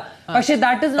ഓർത്തിട്ടാ. പക്ഷെ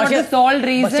that is not the soul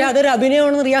reason. അതൊരു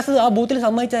അഭിനയമാണെന്ന് റിയാസ് ആ ബൂത്തിൽ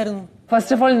സമ്മതിച്ചായിരുന്നു.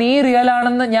 ഫസ്റ്റ് ഓഫ് ഓൾ, നീ റിയൽ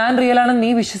ആണെന്ന് ഞാൻ റിയൽ ആണെന്ന്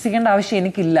നീ വിശ്വസിക്കേണ്ട ആവശ്യം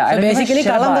എനിക്കില്ല.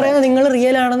 നിങ്ങൾ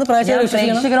റിയൽ ആണെന്ന്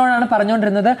പ്രേക്ഷകരോടാണ്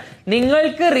പറഞ്ഞുകൊണ്ടിരുന്നത്.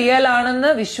 നിങ്ങൾക്ക് റിയൽ ആണെന്ന്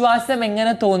വിശ്വാസം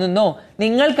എങ്ങനെ തോന്നുന്നോ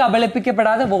നിങ്ങൾ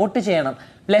കബളിപ്പിക്കപ്പെടാതെ വോട്ട് ചെയ്യണം.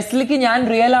 ലെസ്ലിക്ക് ഞാൻ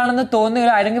റിയൽ ആണെന്ന്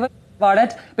തോന്നുക ആരെങ്കിലും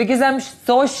because I M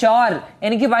so sure,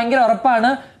 എനിക്ക് ഭയങ്കര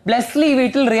ഉറപ്പാണ് ബ്ലെസ്ലി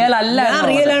വീട്ടിൽ റിയൽ അല്ല.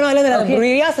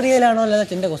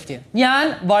 ഞാൻ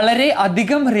വളരെ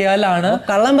അധികം റിയൽ ആണ്.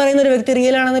 കള്ളം പറയുന്ന ഒരു വ്യക്തി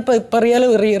റിയൽ ആണെന്ന് ഇപ്പൊ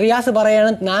റിയാസ് പറയാണ്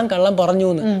ഞാൻ കള്ളം പറഞ്ഞു.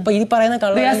 ഇപ്പൊ ഈ പറയുന്ന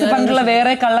റിയാസ് പറഞ്ഞിട്ടുള്ള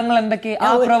വേറെ കള്ളങ്ങൾ എന്തൊക്കെ? ആ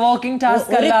പ്രൊവോക്കിംഗ്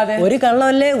ടാസ്ക് അല്ലാതെ ഒരു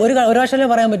കള്ളമല്ലേ ഒരു വർഷമല്ലേ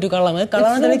പറയാൻ പറ്റൂ?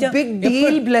 Big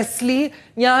deal. ബ്ലെസ്ലി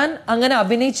ഞാൻ അങ്ങനെ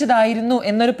അഭിനയിച്ചതായിരുന്നു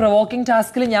എന്നൊരു പ്രൊവോക്കിംഗ്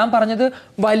ടാസ്കിൽ ഞാൻ പറഞ്ഞത്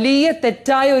വലിയ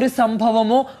തെറ്റായ ഒരു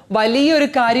സംഭവമോ വലിയൊരു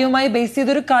കാര്യവുമായി ബേസ്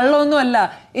ചെയ്തൊരു കള്ളമൊന്നും അല്ല.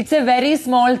 It's A very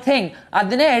small thing.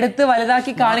 അതിനെ എടുത്ത്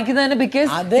വലുതാക്കി കാണിക്കുന്നതിന് because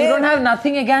you don't have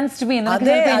nothing against me.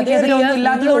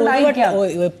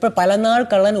 പല നാൾ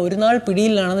കള്ളൻ ഒരു നാൾ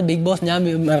പിടിയിലാണെന്ന് ബിഗ് ബോസ്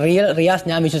റിയാസ്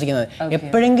ഞാൻ വിശ്വസിക്കുന്നത്.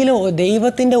 എപ്പോഴെങ്കിലും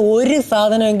ദൈവത്തിന്റെ ഒരു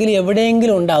സാധനമെങ്കിലും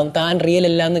എവിടെയെങ്കിലും ഉണ്ടാവും താൻ റിയൽ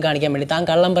അല്ല എന്ന് കാണിക്കാൻ വേണ്ടി, താൻ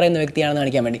കള്ളം പറയുന്ന വ്യക്തിയാണെന്ന്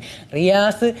കാണിക്കാൻ വേണ്ടി.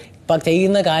 റിയാസ്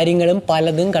ചെയ്യുന്ന കാര്യങ്ങളും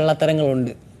പലതും കള്ളത്തരങ്ങളുണ്ട്.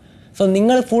 സോ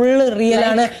നിങ്ങൾ ഫുള്ള് റിയൽ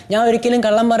ആണ്, ഞാൻ ഒരിക്കലും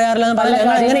കള്ളം പറയാറില്ല എന്ന്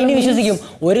പറഞ്ഞാൽ അങ്ങനെ ഇനി വിശ്വസിക്കും?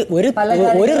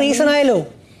 ഒരു റീസൺ ആയാലോ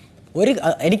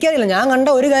എനിക്കറിയില്ല. ഞാൻ കണ്ട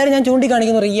ഒരു കാര്യം ഞാൻ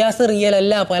ചൂണ്ടിക്കാണിക്കുന്നു, റിയാസ് റിയൽ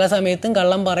അല്ല, പല സമയത്തും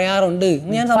കള്ളം പറയാറുണ്ട്.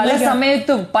 പല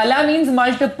സമയത്തും പല മീൻസ്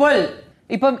മൾട്ടിപ്പിൾ.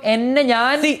 ഇപ്പം എന്നെ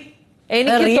ഞാൻ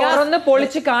എനിക്ക് തുറന്ന്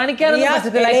പൊളിച്ച് കാണിക്കാനൊന്നും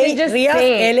പറ്റത്തില്ല.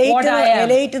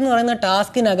 എലൈറ്റ് എന്ന് പറയുന്ന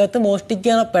ടാസ്കിനകത്ത്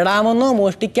മോഷ്ടിക്കപ്പെടാമെന്നോ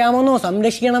മോഷ്ടിക്കാമെന്നോ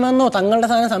സംരക്ഷിക്കണമെന്നോ തങ്ങളുടെ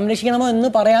സാധനം സംരക്ഷിക്കണമോ എന്ന്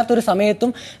പറയാത്തൊരു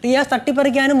സമയത്തും റിയാസ്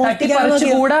തട്ടിപ്പറിക്കാനും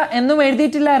കൂടാ എന്നും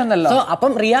എഴുതിയിട്ടില്ലായിരുന്നല്ലോ.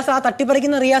 അപ്പം റിയാസ് ആ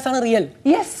തട്ടിപ്പറിക്കുന്ന റിയാസ് ആണ് റിയൽ.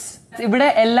 യെസ്, ഇവിടെ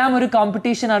എല്ലാം ഒരു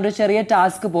കോമ്പറ്റീഷൻ ആണ്, ഒരു ചെറിയ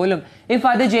ടാസ്ക് പോലും. ഇഫ്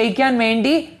അത് ജയിക്കാൻ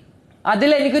വേണ്ടി അതിൽ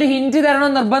എനിക്കൊരു ഹിന്റ്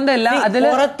തരണം നിർബന്ധമില്ല. അതിൽ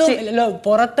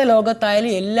പുറത്തെ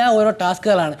ലോകത്തായാലും എല്ലാ ഓരോ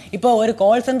ടാസ്കുകളാണ്. ഇപ്പൊ ഒരു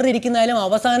കോൾ സെന്റർ ഇരിക്കുന്നാലും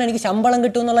അവസാനം എനിക്ക് ശമ്പളം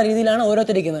കിട്ടും എന്നുള്ള രീതിയിലാണ്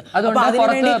ഓരോരുത്തരിക്കുന്നത്. ആ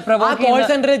കോൾ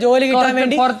സെന്ററിൽ ജോലി കിട്ടാൻ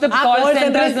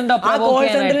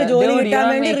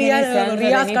വേണ്ടി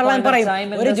റിയാസ് കള്ളം പറയും.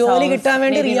 ഒരു ജോലി കിട്ടാൻ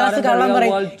വേണ്ടി റിയാസ് കള്ളം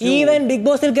പറയും. ഈവൻ ബിഗ്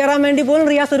ബോസിൽ കയറാൻ വേണ്ടി പോലും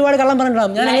റിയാസ് ഒരുപാട് കള്ളം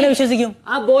പറഞ്ഞിട്ടുണ്ടാവും. ഞാൻ എങ്ങനെ വിശ്വസിക്കും?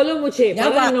 ഞാൻ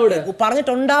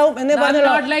പറഞ്ഞിട്ടുണ്ടാവും എന്നേ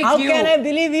പറഞ്ഞുള്ളൂ.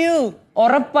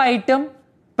 ഉറപ്പായിട്ടും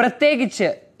പ്രത്യേകിച്ച്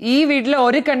ഈ വീട്ടിലെ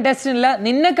ഒരു കണ്ടസ്റ്റന്റില്ല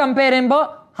നിന്നെ കമ്പയർ ചെയ്യുമ്പോ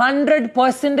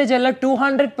 100% അല്ല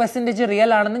 200% റിയൽ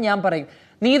ആണെന്ന് ഞാൻ പറയും.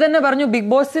 നീ തന്നെ പറഞ്ഞു ബിഗ്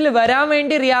ബോസിൽ വരാൻ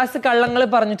വേണ്ടി റിയാസ് കള്ളങ്ങൾ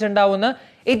പറഞ്ഞിട്ടുണ്ടാവുമെന്ന്.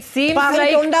 ഇറ്റ് സീംസ്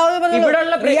ലൈക്ക്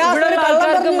ഇവിടെയുള്ള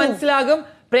ആൾക്കാർക്ക് മനസ്സിലാകും,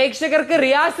 പ്രേക്ഷകർക്ക്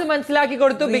റിയാസ് മനസ്സിലാക്കി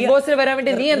കൊടുത്തു ബിഗ് ബോസിൽ വരാൻ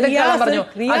വേണ്ടി നീ എന്തൊക്കെയാണ് പറഞ്ഞു.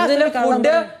 അതിന്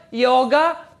ഫുഡ്, യോഗ,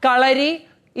 കളരി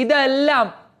ഇതെല്ലാം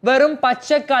വെറും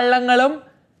പച്ചക്കള്ളങ്ങളും.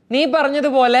 നീ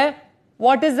പറഞ്ഞതുപോലെ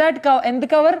വാട്ട് ഇസ് ദാറ്റ് എന്ത്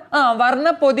കവർ? വർണ്ണ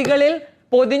പൊതികളിൽ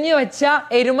പൊതിഞ്ഞു വെച്ച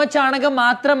എരുമച്ചാണകം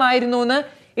മാത്രമായിരുന്നു എന്ന്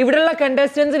ഇവിടെയുള്ള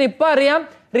കണ്ടസ്റ്റന്റ്സിന് ഇപ്പൊ അറിയാം.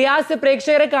 റിയാസ്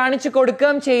പ്രേക്ഷകരെ കാണിച്ചു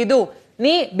കൊടുക്കുകയും ചെയ്തു.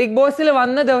 നീ ബിഗ് ബോസിൽ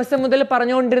വന്ന ദിവസം മുതൽ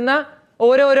പറഞ്ഞുകൊണ്ടിരുന്ന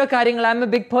ഓരോരോ കാര്യങ്ങൾ, I M A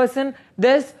big person,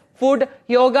 this, food,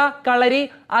 yoga, കളരി,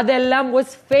 അതെല്ലാം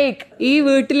വാസ് ഫേക്ക്. ഈ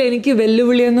വീട്ടിൽ എനിക്ക്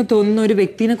വെല്ലുവിളി എന്ന് തോന്നുന്ന ഒരു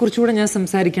വ്യക്തിനെ കുറിച്ചുകൂടെ ഞാൻ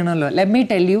സംസാരിക്കണമല്ലോ. ലെറ്റ് മീ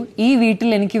ടെൽ യു, ഈ വീട്ടിൽ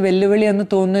എനിക്ക് വെല്ലുവിളി എന്ന്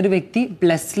തോന്നുന്ന ഒരു വ്യക്തി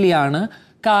ബ്ലെസ്ലി ആണ്.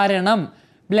 കാരണം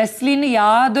ബ്ലെസ്ലിന്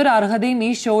യാതൊരു അർഹതയും ഈ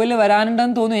ഷോയിൽ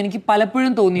വരാനുണ്ടെന്ന് തോന്നുന്നു. എനിക്ക്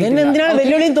പലപ്പോഴും തോന്നിയിട്ടുണ്ട്.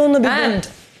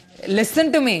 ലിസൺ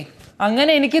ടു മീ,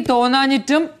 അങ്ങനെ എനിക്ക്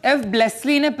തോന്നാഞ്ഞിട്ടും എഫ്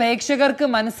ബ്ലെസ്ലിനെ പ്രേക്ഷകർക്ക്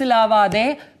മനസ്സിലാവാതെ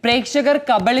പ്രേക്ഷകർ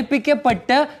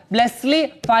കബളിപ്പിക്കപ്പെട്ട് ബ്ലെസ്ലി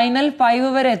ഫൈനൽ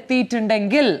 5 വരെ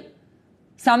എത്തിയിട്ടുണ്ടെങ്കിൽ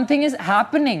സംതിങ് ഈസ്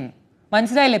ഹാപ്പനിങ്.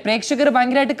 മനസ്സിലായില്ലേ? പ്രേക്ഷകർ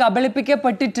ഭയങ്കരമായിട്ട്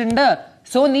കബളിപ്പിക്കപ്പെട്ടിട്ടുണ്ട്.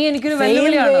 സോ നീ എനിക്കൊരു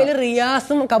വെല്ലുവിളിയാണ്.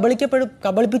 റിയാസും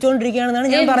കബളിപ്പിച്ചുകൊണ്ടിരിക്കുകയാണെന്നാണ്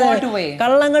ഞാൻ പറഞ്ഞത്.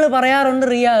 കള്ളങ്ങൾ പറയാറുണ്ട്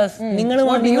റിയാസ്. നിങ്ങളും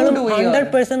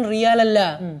 100% റിയൽ അല്ല.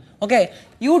 Okay,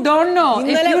 you don't know.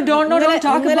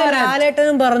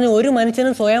 ലാലേട്ടനും പറഞ്ഞു ഒരു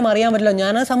മനുഷ്യനും സ്വയം അറിയാൻ പറ്റില്ല.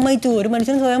 ഞാനത് സമ്മതിച്ചു, ഒരു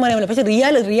മനുഷ്യനും സ്വയം അറിയാൻ പറ്റില്ല. പക്ഷെ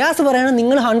റിയാസ് പറയണം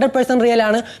നിങ്ങൾ 100% റിയൽ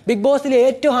ആണ്, ബിഗ് ബോസിൽ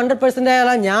ഏറ്റവും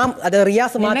 100% ഞാൻ, അത്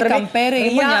റിയാസ് മാത്രമേ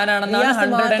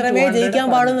ജയിക്കാൻ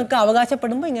പാടും എന്നൊക്കെ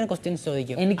അവകാശപ്പെടുമ്പോ ഇങ്ങനെ ക്വസ്റ്റ്യൻസ്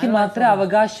ചോദിക്കും. എനിക്ക് മാത്രമേ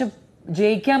അവകാശം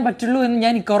ജയിക്കാൻ പറ്റുള്ളൂ എന്ന്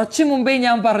ഞാൻ കുറച്ചു മുമ്പേ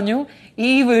ഞാൻ പറഞ്ഞു.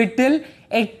 ഈ വീട്ടിൽ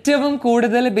ഏറ്റവും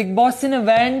കൂടുതൽ ബിഗ് ബോസിന്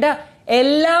വേണ്ട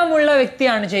എല്ലാമുള്ള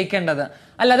വ്യക്തിയാണ് ജയിക്കേണ്ടത്.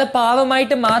 അല്ലാതെ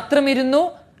പാവമായിട്ട് മാത്രം ഇരുന്നു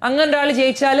അങ്ങനെ ഒരാൾ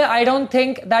ജയിച്ചാൽ I don't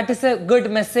think that is A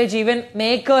good message even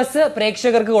makers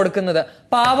പ്രേക്ഷകർക്ക് കൊടുക്കുന്നത്.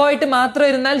 പാവമായിട്ട് മാത്രം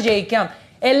ഇരുന്നാൽ ജയിക്കാം.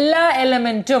 എല്ലാ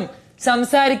എലമെന്റും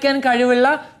സംസാരിക്കാൻ കഴിവുള്ള,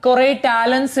 കുറെ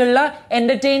ടാലൻസ് ഉള്ള,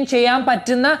 എന്റർടൈൻ ചെയ്യാൻ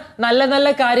പറ്റുന്ന, നല്ല നല്ല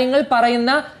കാര്യങ്ങൾ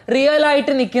പറയുന്ന, റിയൽ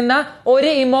ആയിട്ട് നിൽക്കുന്ന,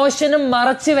 ഒരു ഇമോഷനും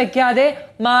മറച്ചു വെക്കാതെ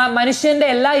മനുഷ്യന്റെ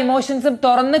എല്ലാ ഇമോഷൻസും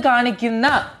തുറന്നു കാണിക്കുന്ന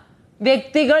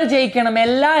വ്യക്തികൾ ജയിക്കണം.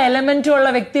 എല്ലാ എലമെന്റും ഉള്ള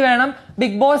വ്യക്തി വേണം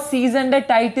ബിഗ് ബോസ് സീസണിന്റെ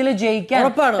ടൈറ്റിൽ ജയിക്കാൻ.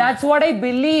 That's what I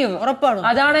believe.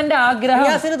 അതാണ് എന്റെ ആഗ്രഹം.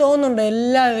 തോന്നുന്നുണ്ട്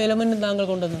എല്ലാ എലമെന്റും താങ്കൾ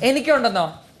കൊണ്ടുവന്നു. എനിക്കുണ്ടെന്നോ?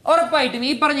 ഉറപ്പായിട്ടും. ഈ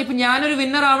പറഞ്ഞ ഇപ്പൊ ഞാനൊരു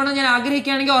വിന്നർ ആവണം ഞാൻ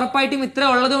ആഗ്രഹിക്കുകയാണെങ്കിൽ ഉറപ്പായിട്ടും ഇത്ര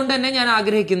ഉള്ളത് കൊണ്ട് തന്നെ ഞാൻ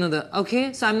ആഗ്രഹിക്കുന്നത്. Okay,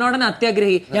 so I am not an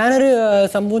അത്യാഗ്രഹി. ഞാനൊരു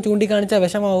സംഭവം ചൂണ്ടിക്കാണിച്ച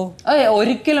വിഷമാവോ?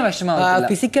 ഒരിക്കലും വിഷമാവും.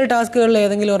 ഫിസിക്കൽ ടാസ്കുകളിൽ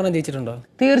ഏതെങ്കിലും ഒരെണ്ണം ജയിച്ചിട്ടുണ്ടോ?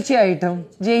 തീർച്ചയായിട്ടും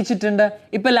ജയിച്ചിട്ടുണ്ട്.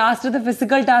 ഇപ്പൊ ലാസ്റ്റത്തെ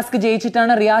ഫിസിക്കൽ ടാസ്ക്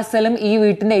ജയിച്ചിട്ടാണ് റിയാസ് സലം ഈ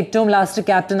വീട്ടിന്റെ ഏറ്റവും ലാസ്റ്റ്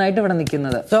ക്യാപ്റ്റൻ ആയിട്ട് ഇവിടെ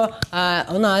നിൽക്കുന്നത്. സോ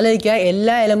ഒന്ന് ആലോചിക്കുക,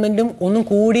 എല്ലാ എലമെന്റും ഒന്നും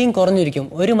കൂടിയും കുറഞ്ഞിരിക്കും.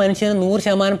 ഒരു മനുഷ്യന്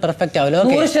 100% പെർഫെക്റ്റ് ആവില്ല.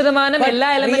 100%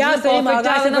 എല്ലാ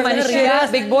എലമെന്റും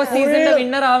ബിഗ് ബോസ് സീസണിന്റെ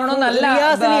വിന്നർ ആവണമെന്നല്ല.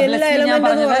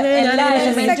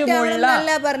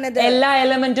 എല്ലാ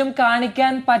എലമെന്റും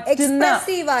കാണിക്കാൻ പറ്റുന്ന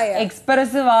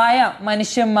എക്സ്പ്രസീവായ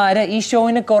മനുഷ്യന്മാര് ഈ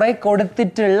ഷോയിന് കുറെ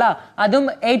കൊടുത്തിട്ടുള്ള, അതും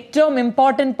ഏറ്റവും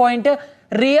ഇമ്പോർട്ടന്റ് പോയിന്റ്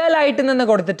റിയൽ ആയിട്ട് നിന്ന്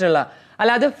കൊടുത്തിട്ടുള്ള,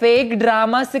 അല്ലാതെ ഫേക്ക്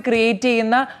ഡ്രാമാസ് ക്രിയേറ്റ്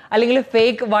ചെയ്യുന്ന, അല്ലെങ്കിൽ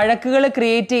ഫേക്ക് വഴക്കുകൾ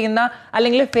ക്രിയേറ്റ് ചെയ്യുന്ന,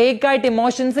 അല്ലെങ്കിൽ ഫേക്ക് ആയിട്ട്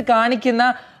ഇമോഷൻസ് കാണിക്കുന്ന,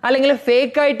 അല്ലെങ്കിൽ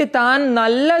ഫേക്ക് ആയിട്ട് താൻ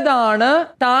നല്ലതാണ്,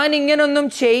 താൻ ഇങ്ങനൊന്നും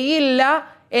ചെയ്യില്ല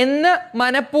എന്ന്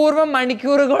മനഃപൂർവ്വം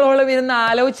മണിക്കൂറുകളോളം ഇരുന്ന്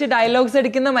ആലോചിച്ച് ഡയലോഗ്സ്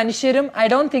എടുക്കുന്ന മനുഷ്യരും I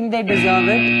don't think they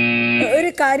deserve it. ഒരു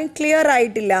കാര്യം ക്ലിയർ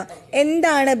ആയിട്ടില്ല.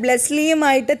 എന്താണ്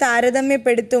ബ്ലെസ്ലിയുമായിട്ട്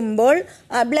താരതമ്യപ്പെടുത്തുമ്പോൾ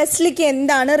ബ്ലെസ്ലിക്ക്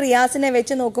എന്താണ് റിയാസിനെ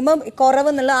വെച്ച് നോക്കുമ്പോൾ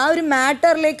കുറവെന്നുള്ള ആ ഒരു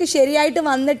മാറ്ററിലേക്ക് ശരിയായിട്ട്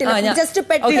വന്നിട്ടില്ല. ജസ്റ്റ്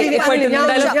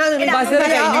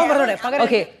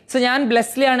ഓക്കെ, സോ ഞാൻ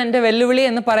ബ്ലെസ്ലി ആണ് എന്റെ വെല്ലുവിളി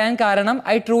എന്ന് പറയാൻ കാരണം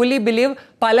ഐ ട്രൂലി ബിലീവ്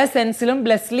പല സെൻസിലും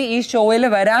ബ്ലെസ്ലി ഈ ഷോയിൽ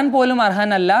വരാൻ പോലും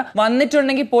അർഹനല്ല.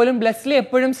 വന്നിട്ടുണ്ടെങ്കിൽ പോലും ബ്ലെസ്ലി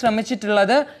എപ്പോഴും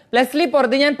ശ്രമിച്ചിട്ടുള്ളത് ബ്ലെസ്ലി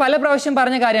പുറത്ത്, ഞാൻ പല പ്രാവശ്യം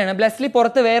പറഞ്ഞ കാര്യമാണ്, ബ്ലെസ്ലി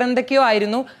പുറത്ത് വേറെ എന്തൊക്കെയോ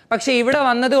ആയിരുന്നു, പക്ഷെ ഇവിടെ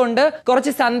വന്നതുകൊണ്ട്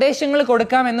കുറച്ച് സന്ദേശങ്ങൾ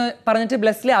കൊടുക്കാം എന്ന് പറഞ്ഞിട്ട്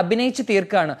ബ്ലെസ്ലി അഭിനയിച്ച്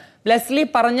തീർക്കുകയാണ്. ബ്ലെസ്ലി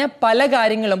പറഞ്ഞ പല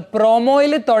കാര്യങ്ങളും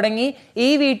പ്രൊമോയിൽ തുടങ്ങി ഈ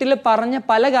വീട്ടിൽ പറഞ്ഞ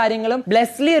പല കാര്യങ്ങളും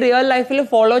ബ്ലെസ്ലി റിയൽ ലൈഫിൽ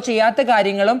ഫോളോ ചെയ്യാത്ത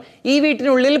കാര്യങ്ങളും ഈ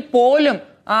വീട്ടിനുള്ളിൽ പോലും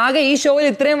ആകെ ഈ ഷോയിൽ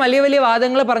ഇത്രയും വലിയ വലിയ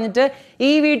വാദങ്ങൾ പറഞ്ഞിട്ട് ഈ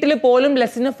വീട്ടിൽ പോലും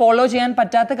ബ്ലെസ്സിന് ഫോളോ ചെയ്യാൻ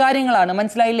പറ്റാത്ത കാര്യങ്ങളാണ്.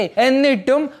 മനസ്സിലായില്ലേ?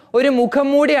 എന്നിട്ടും ഒരു മുഖം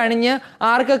മൂടി അണിഞ്ഞ്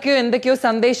ആർക്കൊക്കെയോ എന്തൊക്കെയോ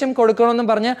സന്ദേശം കൊടുക്കണമെന്നും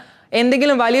പറഞ്ഞ്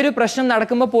എന്തെങ്കിലും വലിയൊരു പ്രശ്നം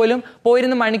നടക്കുമ്പോൾ പോലും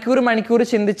പോയിരുന്ന് മണിക്കൂർ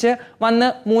ചിന്തിച്ച് വന്ന്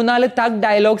 3-4 തഗ്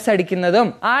ഡയലോഗ്സ് അടിക്കുന്നതും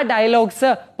ആ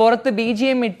ഡയലോഗ്സ് പുറത്ത്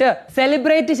BGM ഇട്ട്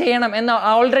സെലിബ്രേറ്റ് ചെയ്യണം എന്ന്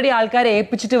ഓൾറെഡി ആൾക്കാരെ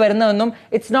ഏൽപ്പിച്ചിട്ട് വരുന്നതൊന്നും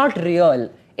it's not real,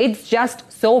 it's just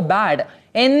so bad.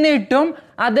 എന്നിട്ടും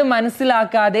അത്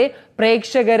മനസ്സിലാക്കാതെ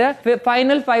പ്രേക്ഷകര്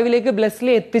final 5ലേക്ക്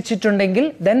Blesslee എത്തിച്ചിട്ടുണ്ടെങ്കിൽ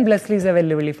then Blesslee is a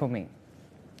വെല്ലുവിളി for me.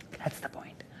 That's the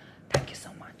point. Thank you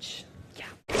so much.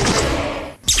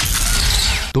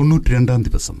 92-ാം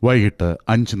ദിവസം വൈകിട്ട്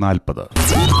 5:40.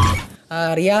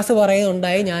 റിയാസ്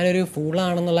പറയുന്നുണ്ടായി ഞാനൊരു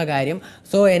ഫൂളാണെന്നുള്ള കാര്യം.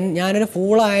 സോ ഞാനൊരു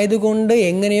ഫൂളായതുകൊണ്ട്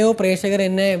എങ്ങനെയോ പ്രേക്ഷകർ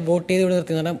എന്നെ വോട്ട് ചെയ്ത്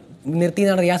ഇവിടെ നിർത്തി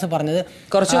എന്നാണ് റിയാസ് പറഞ്ഞത്.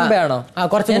 കുറച്ചു മുമ്പേ ആണോ?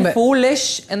 കുറച്ചു മുമ്പേ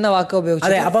ഫൂളിഷ് എന്ന വാക്ക് ഉപയോഗിച്ചു.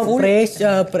 അതെ, അപ്പം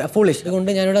ഫൂളിഷ് അതുകൊണ്ട്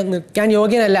ഞാനിവിടെ നിൽക്കാൻ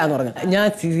യോഗ്യനല്ല എന്ന് പറഞ്ഞു. ഞാൻ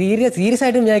സീരിയസ്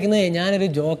ആയിട്ട് വിചാരിക്കുന്നത് ഞാനൊരു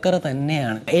ജോക്കർ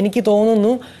തന്നെയാണ്. എനിക്ക്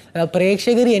തോന്നുന്നു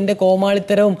പ്രേക്ഷകർ എൻ്റെ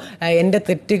കോമാളിത്തരവും എൻ്റെ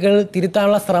തെറ്റുകൾ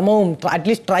തിരുത്താനുള്ള ശ്രമവും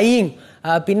അറ്റ്ലീസ്റ്റ് ട്രൈയിങ്,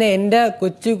 പിന്നെ എൻ്റെ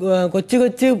കൊച്ചു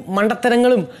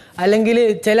മണ്ടത്തരങ്ങളും അല്ലെങ്കിൽ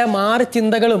ചില മാറി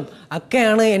ചിന്തകളും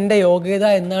ഒക്കെയാണ് എൻ്റെ യോഗ്യത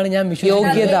എന്നാണ് ഞാൻ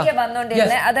വിശ്വസിക്കുന്നത്.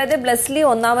 അതായത് ബ്ലെസ്ലി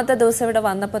ഒന്നാമത്തെ ദിവസം ഇവിടെ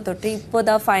വന്നപ്പോൾ തൊട്ട് ഇപ്പോൾ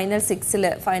ഫൈനൽ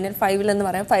 5 എന്ന്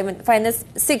പറയാം, ഫൈനൽ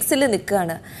 6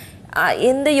 നിൽക്കുകയാണ്.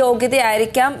 എന്ത്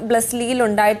യോഗ്യതയായിരിക്കാം ബ്ലെസ്ലിയിൽ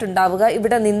ഉണ്ടായിട്ടുണ്ടാവുക?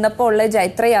 ഇവിടെ നിന്നപ്പോൾ ഉള്ള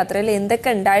ജൈത്രയാത്രയിൽ എന്തൊക്കെ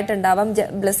ഉണ്ടായിട്ടുണ്ടാവാം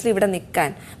ബ്ലെസ്ലി ഇവിടെ നിൽക്കാൻ?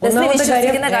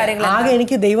 ആകെ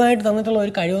എനിക്ക് ദൈവമായിട്ട് തന്നിട്ടുള്ള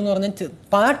ഒരു കഴിവെന്ന് പറഞ്ഞാൽ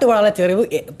പാട്ട് പാടാനുള്ള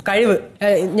കഴിവ്.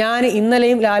 ഞാൻ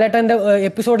ഇന്നലെയും ലാലേട്ടന്റെ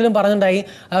എപ്പിസോഡിലും പറഞ്ഞിട്ടുണ്ടായി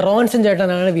റോൺസൺ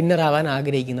ചേട്ടനാണ് വിന്നർ ആവാൻ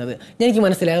ആഗ്രഹിക്കുന്നത്. എനിക്ക്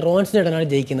മനസ്സിലായി റോൺസൺ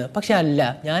ചേട്ടനാണ് ജയിക്കുന്നത്. പക്ഷെ അല്ല,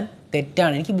 ഞാൻ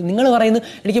തെറ്റാണ്. എനിക്ക് നിങ്ങൾ പറയുന്നത്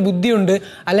എനിക്ക് ബുദ്ധിയുണ്ട്,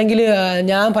 അല്ലെങ്കിൽ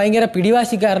ഞാൻ ഭയങ്കര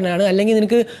പിടിവാശിക്കാരനാണ്, അല്ലെങ്കിൽ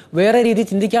നിനക്ക് വേറെ രീതിയിൽ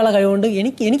ചിന്തിക്കാനുള്ള കഴിവുണ്ട്.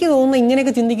 എനിക്ക് തോന്നുന്നു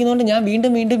ഇങ്ങനെയൊക്കെ ചിന്തിക്കുന്നതുകൊണ്ട് ഞാൻ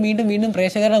വീണ്ടും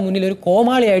പ്രേക്ഷകരുടെ മുന്നിൽ ഒരു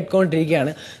കോമാളി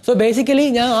ആയിക്കൊണ്ടിരിക്കുകയാണ്. സോ ബേസിക്കലി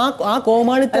ഞാൻ ആ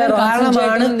കോമാളിത്തരം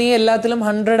കാരണമാണ് നീ എല്ലാത്തിലും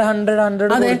 100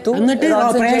 കൊടുത്തു, എന്നിട്ട്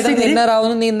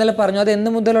നീ ഇന്നലെ പറഞ്ഞു. അത് എന്ന്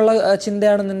മുതലുള്ള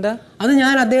ചിന്തയാണ് നിന്റെ? അത്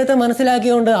ഞാൻ അദ്ദേഹത്തെ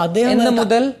മനസ്സിലാക്കിയോണ്ട് അദ്ദേഹം എന്ന്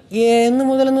മുതൽ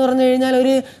എന്ന് പറഞ്ഞു കഴിഞ്ഞാൽ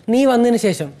നീ വന്നതിന്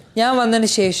ശേഷം, ഞാൻ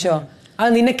വന്നതിന് ശേഷം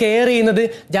അത് നിന്നെ കെയർ ചെയ്യുന്നത്,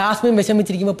 ജാസ്മിൻ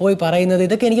വിഷമിച്ചിരിക്കുമ്പോൾ പോയി പറയുന്നത്,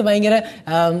 ഇതൊക്കെ എനിക്ക് ഭയങ്കര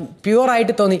പ്യൂർ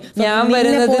ആയിട്ട് തോന്നി. ഞാൻ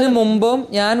വരുന്നതിന് മുമ്പും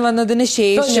ഞാൻ വന്നതിന്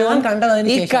ശേഷം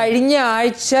ഈ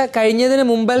കഴിഞ്ഞതിന്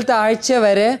മുമ്പത്തെ ആഴ്ച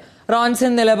വരെ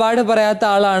റോൺസൺ നിലപാട് പറയാത്ത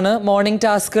ആളാണ്, മോർണിംഗ്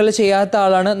ടാസ്കുകൾ ചെയ്യാത്ത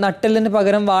ആളാണ്, നട്ടലിന്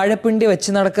പകരം വാഴപ്പിണ്ടി വെച്ച്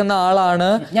നടക്കുന്ന ആളാണ്.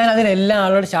 ഞാൻ അതിനെല്ലാം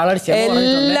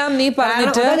എല്ലാം നീ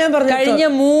പറഞ്ഞിട്ട് കഴിഞ്ഞ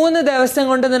 3 ദിവസം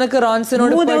കൊണ്ട് നിനക്ക്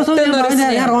റോൺസനോട്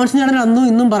റോൺസൺ ചേട്ടൻ അന്നും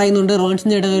ഇന്നും പറയുന്നുണ്ട് റോൺസൺ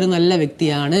ചേട്ടൻ ഒരു നല്ല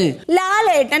വ്യക്തിയാണ്.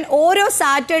 ലാലേട്ടൻ ഓരോ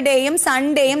സാറ്റർഡേയും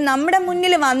സൺഡേയും നമ്മുടെ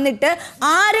മുന്നിൽ വന്നിട്ട്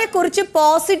ആരെ കുറിച്ച്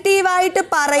പോസിറ്റീവായിട്ട്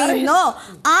പറയുന്നോ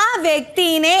ആ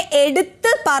വ്യക്തിനെ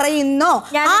എടുത്ത് പറയുന്നോ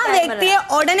ആ വ്യക്തിയെ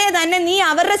ഉടനെ തന്നെ നീ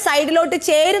അവരുടെ സൈഡിലോട്ട്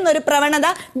ചേരുന്ന ഒരു പ്രവണത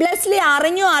ബ്ലെസ്ലി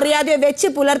അറിഞ്ഞോ അറിയാതെയോ വെച്ച്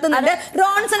പുലർത്തുന്നുണ്ട്.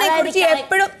 റോൺസനെ കുറിച്ച്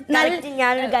എപ്പോഴും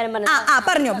ഞാനൊരു കാര്യം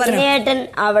പറഞ്ഞു. വിനയേട്ടൻ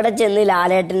അവിടെ ചെന്ന്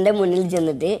ലാലേട്ടന്റെ മുന്നിൽ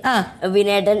ചെന്നിട്ട്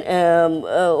വിനയേട്ടൻ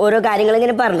ഓരോ കാര്യങ്ങൾ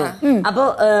ഇങ്ങനെ പറഞ്ഞു. അപ്പൊ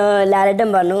ലാലേട്ടൻ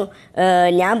പറഞ്ഞു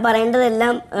ഞാൻ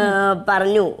പറയേണ്ടതെല്ലാം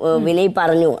പറഞ്ഞു, വിനയ്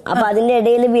പറഞ്ഞു. അപ്പൊ അതിന്റെ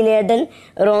ഇടയിൽ വിനയേട്ടൻ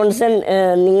റോൺസൺ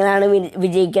നിങ്ങളാണ്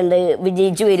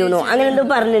വിജയിച്ചു വരുന്നോ അങ്ങനെ എന്തോ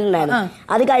പറഞ്ഞിട്ടുണ്ടായിരുന്നു.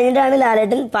 അത് കഴിഞ്ഞിട്ടാണ്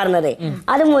ലാലേട്ടൻ പറഞ്ഞത്.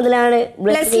 അത് മുതലാണ്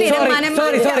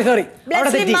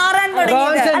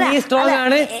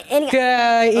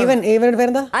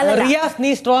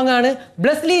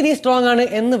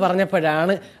എന്ന്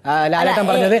പറഞ്ഞപ്പോഴാണ് ലാലേട്ടൻ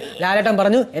പറഞ്ഞത്. ലാലേട്ടൻ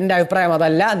പറഞ്ഞു എന്റെ അഭിപ്രായം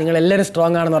അതല്ല, നിങ്ങൾ എല്ലാവരും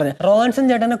സ്ട്രോങ് ആണെന്ന് പറഞ്ഞു. റോൺസൺ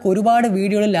ചേട്ടനൊക്കെ ഒരുപാട്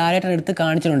വീഡിയോയിൽ ലാലേട്ടൻ എടുത്ത്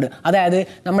കാണിച്ചിട്ടുണ്ട്. അതായത്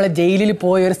നമ്മളെ ജയിലിൽ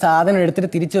പോയി ഒരു സാധനം എടുത്തിട്ട്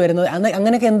തിരിച്ചു വരുന്നത്,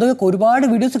 അങ്ങനെയൊക്കെ എന്തൊക്കെ ഒരുപാട്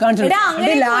വീഡിയോസ് കാണിച്ചിട്ടുണ്ട്.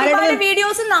 അങ്ങനെ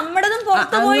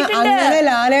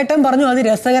ലാലേട്ടൻ പറഞ്ഞു അത്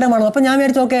രസകരമാണ്. അപ്പൊ ഞാൻ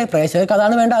വിചാരിച്ചു ഓക്കെ പ്രേക്ഷകർക്ക്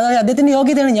അതാണ് വേണ്ട, അത് അദ്ദേഹത്തിന്റെ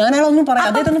യോഗ്യതയാണ്, ഞാനൊന്നും പറയാം,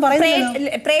 അദ്ദേഹത്തിന് പറയുന്നില്ല.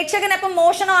 പ്രേക്ഷകനപ്പൊ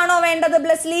മോഷണമാണോ വേണ്ടത്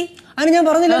ബ്ലെസ്ലി? അത് ഞാൻ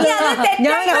പറഞ്ഞില്ല.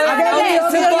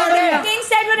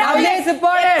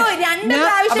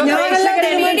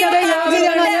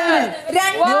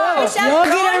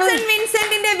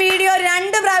 വിൻസെന്റിന്റെ വീഡിയോ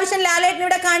 2 പ്രാവശ്യം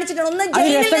ലാലേട്ടനിവിടെ കാണിച്ചിട്ടുണ്ട്. ഒന്ന്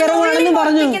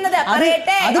പറഞ്ഞു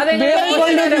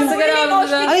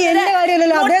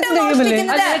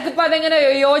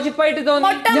യോജിപ്പായിട്ട് തോന്നി.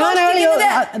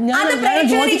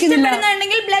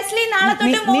 ബ്ലെസ്ലി നാളെ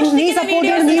തൊട്ട്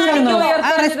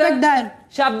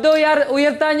ശബ്ദം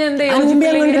ഉയർത്താൻ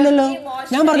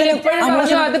ഞാൻ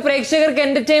പറഞ്ഞു അത് പ്രേക്ഷകർക്ക്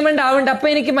എന്റർടൈൻമെന്റ് ആവണ്ട. അപ്പൊ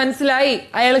എനിക്ക് മനസ്സിലായി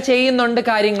അയാൾ ചെയ്യുന്നുണ്ട്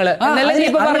കാര്യങ്ങള്.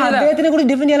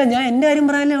 ഞാൻ എന്റെ കാര്യം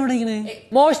പറയാനല്ലേ അവിടെ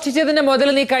മോഷ്ടിച്ചതിന്റെ മുതൽ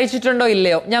നീ കഴിച്ചിട്ടുണ്ടോ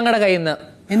ഇല്ലയോ ഞങ്ങളുടെ കയ്യിൽ നിന്ന്?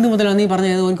 എന്ത് മുതലാണ് നീ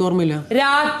പറഞ്ഞത്? എനിക്ക് ഓർമ്മയില്ല.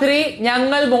 രാത്രി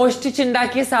ഞങ്ങൾ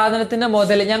മോഷ്ടിച്ചുണ്ടാക്കിയ സാധനത്തിന്റെ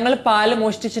മുതൽ, ഞങ്ങൾ പാല്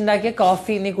മോഷ്ടിച്ചുണ്ടാക്കിയ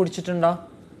കോഫി നീ കുടിച്ചിട്ടുണ്ടോ?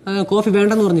 കോഫി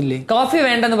വേണ്ടെന്ന് പറഞ്ഞില്ലേ? കോഫി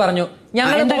വേണ്ടെന്ന് പറഞ്ഞു.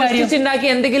 ഞങ്ങൾ മോഷ്ടിച്ചുണ്ടാക്കി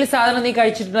എന്തെങ്കിലും സാധനം നീ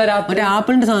കഴിച്ചിട്ടുണ്ടോ രാത്രി?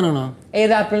 ആപ്പിളിന്റെ സാധനമാണോ?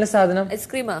 ഏത് ആപ്പിളിന്റെ സാധനം?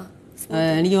 ഐസ്ക്രീമാ?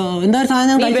 എനിക്ക് എന്താ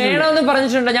സാധനം വേണമെന്ന്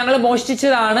പറഞ്ഞിട്ടുണ്ടോ? ഞങ്ങൾ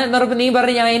മോഷ്ടിച്ചതാണ് എന്ന് പറഞ്ഞപ്പോ നീ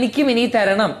പറഞ്ഞു എനിക്കും ഇനി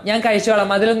തരണം, ഞാൻ കഴിച്ചോളാം,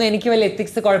 അതിലൊന്നും എനിക്ക് വലിയ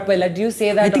എത്തിക്സ് കുഴപ്പമില്ല. Do you say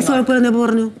that?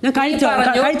 പറഞ്ഞു ഞാൻ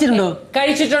കഴിച്ചിട്ടുണ്ടോ?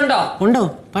 കഴിച്ചിട്ടുണ്ടോ? ഉണ്ടോ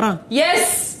പറ.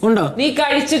 യെസ് ഉണ്ടോ? നീ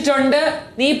കഴിച്ചിട്ടുണ്ട്,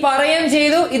 നീ പറയുകയും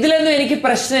ചെയ്തു ഇതിലൊന്നും എനിക്ക്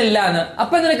പ്രശ്നമില്ല എന്ന്.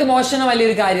 അപ്പൊ നിനക്ക് മോഷണം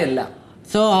വലിയൊരു കാര്യമല്ല.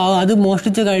 സോ അത്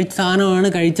മോഷ്ടിച്ച് കഴിച്ച സാധനമാണ്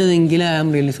കഴിച്ചതെങ്കിൽ ഐ ആം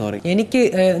റിയലി സോറി. എനിക്ക്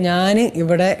ഞാൻ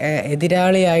ഇവിടെ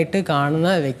എതിരാളിയായിട്ട്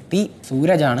കാണുന്ന വ്യക്തി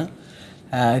സൂരജാണ്.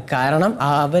 കാരണം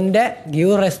അവൻ്റെ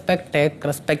ഗീവ് റെസ്പെക്ട് ടേക്ക്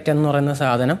റെസ്പെക്റ്റ് എന്ന് പറയുന്ന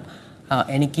സാധനം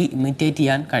എനിക്ക് ഇമിറ്റേറ്റ്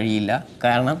ചെയ്യാൻ കഴിയില്ല.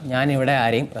 കാരണം ഞാനിവിടെ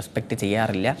ആരെയും റെസ്പെക്റ്റ്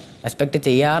ചെയ്യാറില്ല. റെസ്പെക്റ്റ്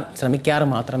ചെയ്യാൻ ശ്രമിക്കാറ്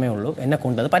മാത്രമേ ഉള്ളൂ, എന്നെ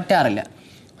കൊണ്ടത് പറ്റാറില്ല.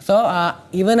 സോ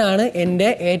ഇവനാണ് എൻ്റെ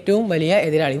ഏറ്റവും വലിയ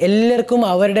എതിരാളി. എല്ലാവർക്കും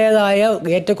അവരുടേതായ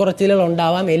ഏറ്റക്കുറച്ചിലുകൾ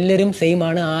ഉണ്ടാവാം. എല്ലാവരും സെയിം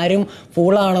ആണ്. ആരും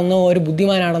ഫൂളാണെന്നോ ഒരു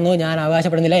ബുദ്ധിമാനാണെന്നോ ഞാൻ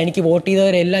അവകാശപ്പെടുന്നില്ല. എനിക്ക് വോട്ട്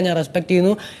ചെയ്തവരെല്ലാം ഞാൻ റെസ്പെക്ട്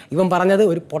ചെയ്യുന്നു. ഇവൻ പറഞ്ഞത്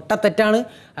ഒരു പൊട്ടത്തെറ്റാണ്.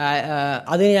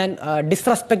 അത് ഞാൻ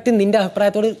ഡിസ്റെസ്പെക്ട്, നിന്റെ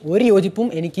അഭിപ്രായത്തോട് ഒരു യോജിപ്പും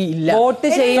എനിക്ക് ഇല്ല. വോട്ട്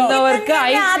ചെയ്യുന്നവർക്ക്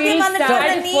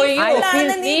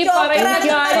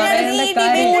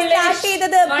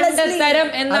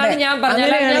എന്നാണ് ഞാൻ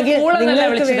പറഞ്ഞത്.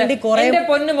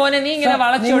 പൊന്നു മോനെ നീ ഇങ്ങനെ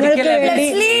വളച്ചൊടിക്കല്ലേ?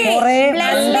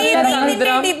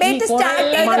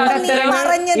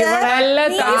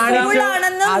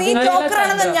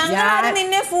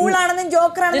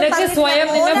 നിനക്ക് സ്വയം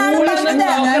നിന്നെ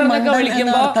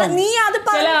വിളിക്കുമ്പോ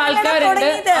ചില ആൾക്കാരുണ്ട്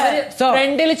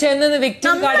ഫ്രണ്ടിൽ ചെന്ന്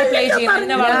വിക്ടിം കാർഡ് പ്ലേ ചെയ്യുന്ന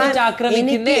എന്നെ വളർന്നിട്ട്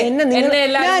ആക്രമിക്കുന്നേ, എന്നെ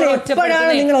എല്ലാവരും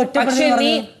ഒറ്റപ്പെടുത്തുന്നേ. പക്ഷെ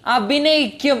നീ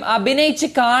അഭിനയിച്ച്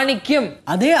കാണിക്കും.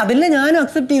 അതെല്ലാം ഞാനും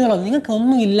അക്സെപ്റ്റ് ചെയ്യുന്നുള്ളൂ. നിങ്ങൾക്ക്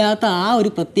ഒന്നും ഇല്ലാത്ത ആ ഒരു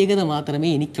പ്രത്യേകത മാത്രമേ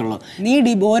എനിക്കുള്ളൂ.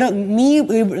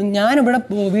 ഞാനിവിടെ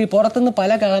പുറത്തുനിന്ന്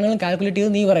പല കാര്യങ്ങളും കാൽക്കുലേറ്റ്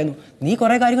ചെയ്ത് നീ പറയുന്നു നീ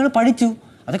കുറെ കാര്യങ്ങൾ പഠിച്ചു.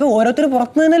 അതൊക്കെ ഓരോരുത്തർ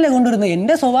പുറത്തു നിന്നല്ലേ കൊണ്ടുവരുന്നത്.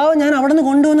 എൻ്റെ സ്വഭാവം ഞാൻ അവിടെ നിന്ന്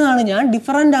കൊണ്ടുവന്നതാണ്. ഞാൻ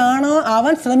ഡിഫറൻ്റ് ആണോ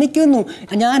ആവാൻ ശ്രമിക്കുന്നു.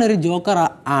 ഞാനൊരു ജോക്കർ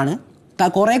ആണ്.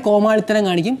 കുറെ കോമാളിത്തരം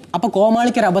കാണിക്കും. അപ്പൊ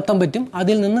കോമാളിക്കൊരു അബദ്ധം പറ്റും.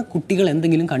 അതിൽ നിന്ന് കുട്ടികൾ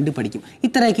എന്തെങ്കിലും കണ്ടുപഠിക്കും.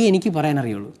 ഇത്രയൊക്കെ എനിക്ക് പറയാൻ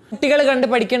അറിയുള്ളൂ. കുട്ടികൾ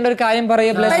കണ്ടുപഠിക്കേണ്ട ഒരു കാര്യം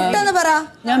പറയാ.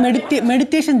 ഞാൻ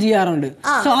മെഡിറ്റേഷൻ ചെയ്യാറുണ്ട്.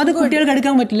 സോ അത് കുട്ടികൾക്ക്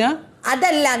എടുക്കാൻ പറ്റില്ല.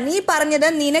 അതല്ല നീ പറഞ്ഞത്.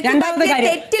 രണ്ടാമത്തെ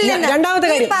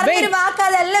കാര്യം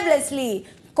വാക്കതല്ല ബ്ലെസ്ലി.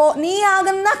 നീ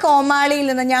ആകുന്ന കോമാളിയിൽ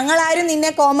നിന്ന് ഞങ്ങളാരും നിന്നെ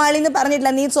കോമാളി എന്ന്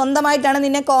പറഞ്ഞിട്ടില്ല. നീ സ്വന്തമായിട്ടാണ്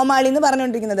നിന്നെ കോമാളി എന്ന്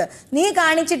പറഞ്ഞുകൊണ്ടിരിക്കുന്നത്. നീ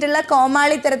കാണിച്ചിട്ടുള്ള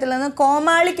കോമാളിത്തരത്തിൽ നിന്ന്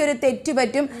കോമാളിക്കൊരു തെറ്റ്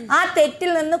പറ്റും. ആ തെറ്റിൽ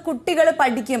നിന്ന് കുട്ടികൾ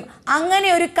പഠിക്കും. അങ്ങനെ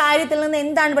ഒരു കാര്യത്തിൽ നിന്ന്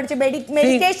എന്താണ് പഠിച്ചത്?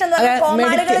 മെഡിറ്റേഷൻ എന്ന് പറഞ്ഞാൽ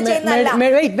കോമാളികൾ ചെയ്യുന്നതല്ല,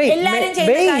 എല്ലാരും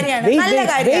ചെയ്യുന്ന കാര്യമാണ്. നല്ല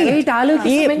കാര്യം.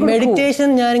 ഈ മെഡിറ്റേഷൻ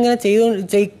ഞാനിങ്ങനെ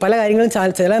പല കാര്യങ്ങളും ചില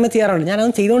ചെയ്യാറുണ്ട്.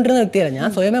 ഞാനതൊന്നും ചെയ്തുകൊണ്ടിരുന്ന വ്യക്തിയല്ല. ഞാൻ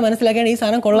സ്വയമേ മനസ്സിലാക്കിയാണ് ഈ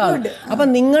സാധനം കൊള്ളാം. അപ്പൊ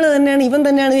നിങ്ങൾ തന്നെയാണ് ഇവൻ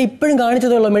തന്നെയാണ് ഇപ്പോഴും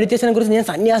കാണിച്ചതുള്ളൂ മെഡിറ്റേഷനെ കുറിച്ച്. ഞാൻ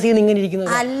സന്യാസിന്ന് ഇങ്ങനെ ഇരിക്കുന്നത്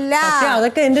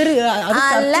അതൊക്കെ എന്റെ ഒരു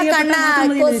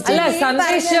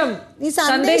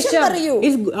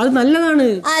അത് നല്ലതാണ്.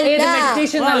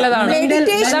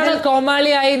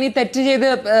 കോമാളിയായി നീ തെറ്റ് ചെയ്ത്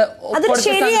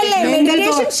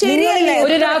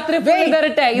ഒരു രാത്രി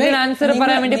തരട്ടെ ഇതിന് ആൻസർ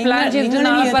പറയാൻ വേണ്ടി പ്ലാൻ ചെയ്തിട്ട്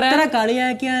നാളെ പറയാൻ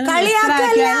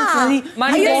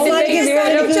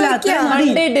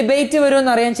മൺഡേ ഡിബേറ്റ്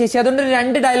വരുമെന്ന് അറിയാൻ ചേച്ചി. അതുകൊണ്ട്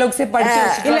 2 ഡയലോഗ്സ് പഠിച്ചു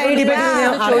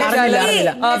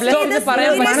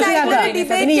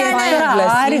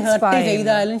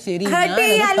ചെയ്താലും ശരി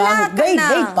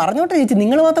പറഞ്ഞോട്ടെ ചേച്ചി.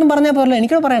 നിങ്ങൾ മാത്രം പറഞ്ഞാൽ പോരല്ലോ,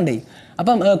 എനിക്കോട് പറയണ്ടേ.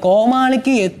 അപ്പം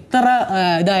കോമാളിക്ക് എത്ര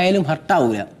ഇതായാലും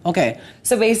ഹർട്ടാവൂല. ഓക്കെ.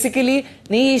 സോ ബേസിക്കലി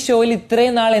നീ ഈ ഷോയിൽ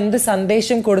ഇത്രയും നാൾ എന്ത്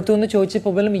സന്ദേശം കൊടുത്തു എന്ന്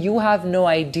ചോദിച്ചപ്പോൾ പോലും യു ഹാവ് നോ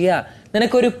ഐഡിയ.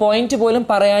 നിനക്കൊരു പോയിന്റ് പോലും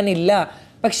പറയാനില്ല.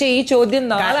 പക്ഷെ ഈ ചോദ്യം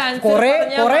നാളെ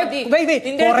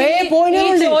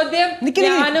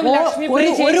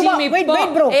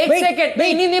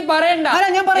ഇനി നീ പറയണ്ട.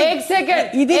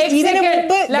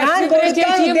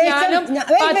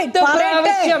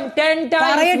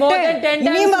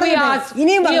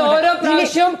 ഓരോ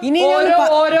പ്രാവശ്യം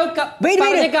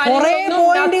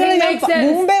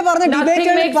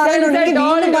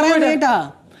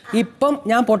ഇപ്പം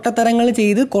ഞാൻ പൊട്ടത്തരങ്ങൾ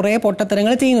ചെയ്ത് കുറെ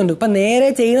പൊട്ടത്തരങ്ങൾ ചെയ്യുന്നുണ്ട്. ഇപ്പം നേരെ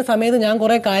ചെയ്യുന്ന സമയത്ത് ഞാൻ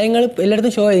കുറെ കാര്യങ്ങൾ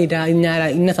എല്ലായിടത്തും ഷോ ചെയ്തിട്ടാ. ഞാൻ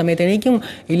ഇന്ന സമയത്ത് എനിക്കും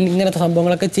ഇങ്ങനത്തെ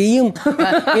സംഭവങ്ങളൊക്കെ ചെയ്യും.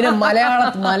 പിന്നെ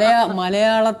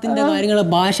മലയാളത്തിന്റെ കാര്യങ്ങൾ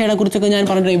ഭാഷയെ കുറിച്ചൊക്കെ ഞാൻ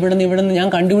പറഞ്ഞിട്ട് ഇവിടുന്ന് ഞാൻ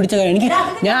കണ്ടുപിടിച്ച കാര്യം എനിക്ക്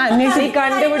ഞാൻ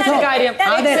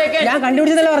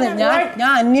കണ്ടുപിടിച്ചതല്ല പറഞ്ഞു.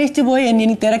 ഞാൻ അന്വേഷിച്ചു പോയി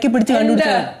എനിക്ക് തിരക്കി പിടിച്ച്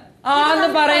കണ്ടുപിടിച്ചത്. ആന്ന്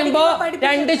പറയുമ്പോ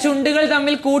 2 ചുണ്ടുകൾ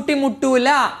തമ്മിൽ കൂട്ടിമുട്ടൂല.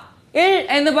 ഇൾ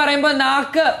എന്ന് പറയുമ്പോ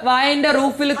നാക്ക് വായന്റെ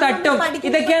റൂഫിൽ തട്ടും.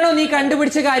 ഇതൊക്കെയാണോ നീ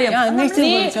കണ്ടുപിടിച്ച കാര്യം?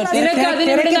 നിനക്ക്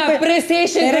അതിന്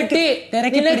അപ്രീസിയേഷൻ കിട്ടി,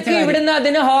 നിനക്ക് ഇവിടുന്ന്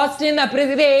അതിന് ഹോസ്റ്റലിൽ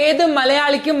അപ്രീസിയേറ്റ്. ഏത്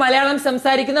മലയാളിക്കും മലയാളം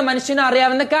സംസാരിക്കുന്ന മനുഷ്യനും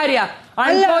അറിയാവുന്ന കാര്യ.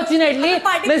 അൺഫോർച്ചുനേറ്റ്ലി,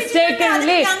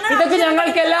 മിസ്റ്റേക്കൻലി, ഇതൊക്കെ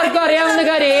ഞങ്ങൾക്ക് എല്ലാവർക്കും അറിയാവുന്ന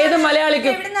കാര്യം. ഏത്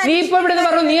മലയാളിക്കും. നീ ഇപ്പൊ ഇവിടുന്ന്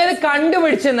പറഞ്ഞു നീ അത്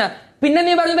കണ്ടുപിടിച്ചെന്ന്, പിന്നെ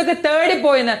നീ പറഞ്ഞതൊക്കെ തേടി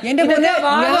പോയിന്ന്.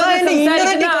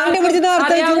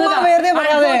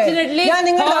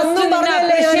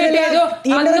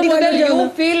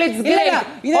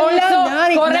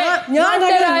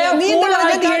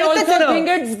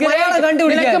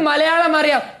 മലയാളം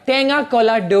അറിയാം.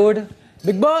 തേങ്ങാക്കൊല ഡൂഡ്.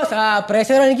 ബിഗ് ബോസ്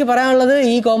പ്രേക്ഷകർ എനിക്ക് പറയാനുള്ളത്,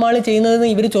 ഈ കോമാളി ചെയ്യുന്നത്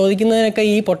ഇവർ ചോദിക്കുന്നതിനൊക്കെ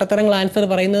ഈ പൊട്ടത്തരങ്ങൾ ആൻസർ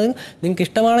പറയുന്നത് നിങ്ങൾക്ക്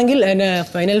ഇഷ്ടമാണെങ്കിൽ എന്നെ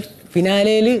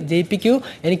ഫിനാലയിൽ ജയിപ്പിക്കൂ,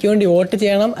 എനിക്ക് വേണ്ടി വോട്ട്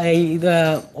ചെയ്യണം, ഇത്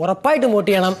ഉറപ്പായിട്ടും വോട്ട്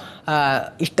ചെയ്യണം.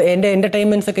 എൻ്റെ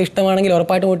എൻ്റർടൈൻമെൻറ്റ്സ് ഒക്കെ ഇഷ്ടമാണെങ്കിൽ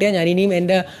ഉറപ്പായിട്ടും വോട്ട് ചെയ്യാം. ഞാൻ ഇനിയും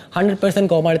എൻ്റെ 100%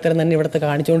 കോമാളിത്തരം തന്നെ ഇവിടുത്തെ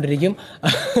കാണിച്ചുകൊണ്ടിരിക്കും.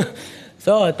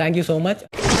 So thank you so much.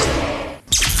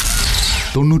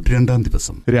 92-ാം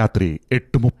ദിവസം രാത്രി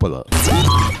 8:30.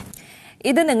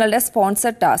 ഇത് നിങ്ങളുടെ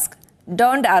sponsor task.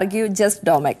 Don't argue, just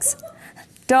ഡോമെക്സ്.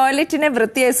 ടോയ്ലറ്റിനെ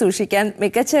വൃത്തിയായി സൂക്ഷിക്കാൻ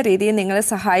മികച്ച രീതിയിൽ നിങ്ങളെ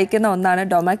സഹായിക്കുന്ന ഒന്നാണ്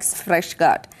ഡോമെക്സ് ഫ്രഷ്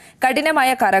ഗാർഡ്. കഠിനമായ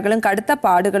കറകളും കടുത്ത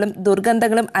പാടുകളും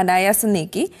ദുർഗന്ധങ്ങളും അനായാസം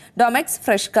നീക്കി ഡോമെക്സ്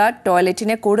ഫ്രഷ് ഗാർഡ്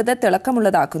ടോയ്ലറ്റിനെ കൂടുതൽ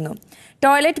തിളക്കമുള്ളതാക്കുന്നു.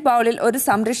 ടോയ്ലറ്റ് ബൗളിൽ ഒരു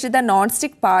സംരക്ഷിത നോൺ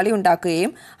സ്റ്റിക് പാളി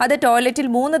ഉണ്ടാക്കുകയും അത് ടോയ്ലറ്റിൽ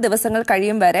 3 ദിവസങ്ങൾ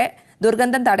കഴിയും വരെ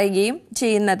ദുർഗന്ധം തടയുകയും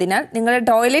ചെയ്യുന്നതിനാൽ നിങ്ങളുടെ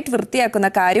ടോയ്ലറ്റ് വൃത്തിയാക്കുന്ന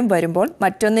കാര്യം വരുമ്പോൾ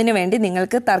മറ്റൊന്നിനു വേണ്ടി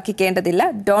നിങ്ങൾക്ക് തർക്കിക്കേണ്ടതില്ല.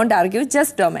 Don't argue,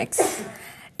 just ഡോമെക്സ്.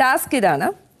 ടാസ്ക് ഇതാണ്.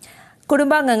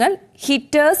 കുടുംബാംഗങ്ങൾ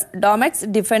ഹിറ്റേഴ്സ്, ഡോമെക്സ്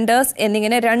ഡിഫൻഡേഴ്സ്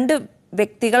എന്നിങ്ങനെ 2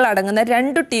 വ്യക്തികൾ അടങ്ങുന്ന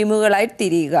 2 ടീമുകളായി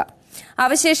തിരിയുക.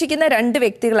 അവശേഷിക്കുന്ന 2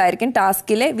 വ്യക്തികളായിരിക്കും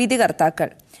ടാസ്കിലെ വിധികർത്താക്കൾ.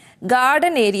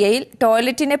 ഗാർഡൻ ഏരിയയിൽ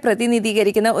ടോയ്ലറ്റിനെ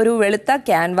പ്രതിനിധീകരിക്കുന്ന ഒരു വെളുത്ത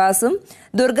ക്യാൻവാസും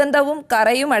ദുർഗന്ധവും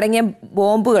കറയും അടങ്ങിയ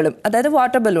ബോംബുകളും, അതായത്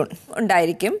വാട്ടർ ബലൂൺ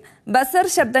ഉണ്ടായിരിക്കും. ബസർ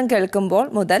ശബ്ദം കേൾക്കുമ്പോൾ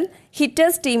മുതൽ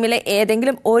ഹിറ്റേഴ്സ് ടീമിലെ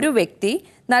ഏതെങ്കിലും ഒരു വ്യക്തി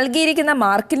നൽകിയിരിക്കുന്ന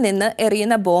മാർക്കിൽ നിന്ന്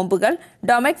എറിയുന്ന ബോംബുകൾ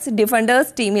ഡൊമെക്സ്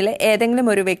ഡിഫൻഡേഴ്സ് ടീമിലെ ഏതെങ്കിലും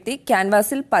ഒരു വ്യക്തി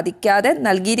ക്യാൻവാസിൽ പതിക്കാതെ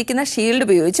നൽകിയിരിക്കുന്ന ഷീൽഡ്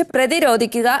ഉപയോഗിച്ച്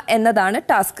പ്രതിരോധിക്കുക എന്നതാണ്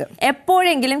ടാസ്ക്.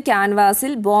 എപ്പോഴെങ്കിലും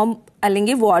ക്യാൻവാസിൽ ബോംബ്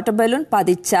അല്ലെങ്കിൽ വാട്ടർ ബലൂൺ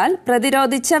പതിച്ചാൽ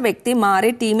പ്രതിരോധിച്ച വ്യക്തി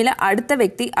മാറി ടീമിലെ അടുത്ത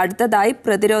വ്യക്തി അടുത്തതായി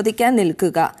പ്രതിരോധിക്കാൻ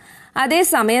നിൽക്കുക.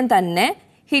 അതേസമയം തന്നെ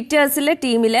ഹിറ്റേഴ്സിലെ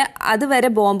ടീമിലെ അതുവരെ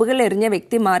ബോംബുകൾ എറിഞ്ഞ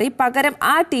വ്യക്തി മാറി പകരം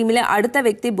ആ ടീമിലെ അടുത്ത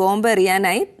വ്യക്തി ബോംബ്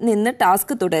എറിയാനായി നിന്ന്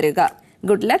ടാസ്ക് തുടരുക.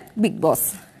 Good luck, big boss.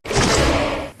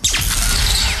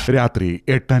 രാത്രി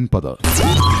 8:50.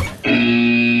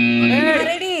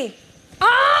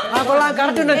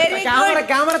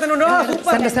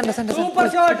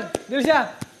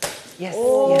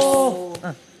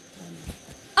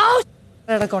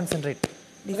 കോൺസെൻട്രേറ്റ്.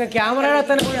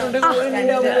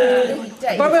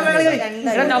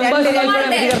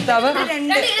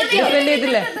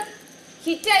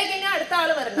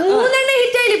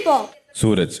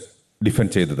 സൂരജ്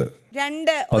ഡിഫെൻഡ് ചെയ്തത്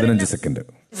 15 സെക്കൻഡ്.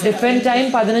 Defend time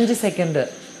 15 second.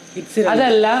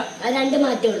 അതല്ല, 2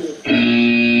 മാറ്റമുള്ളൂ.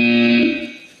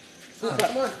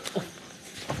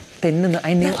 തെന്നുന്നു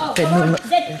അതിന് തെന്നുന്നു.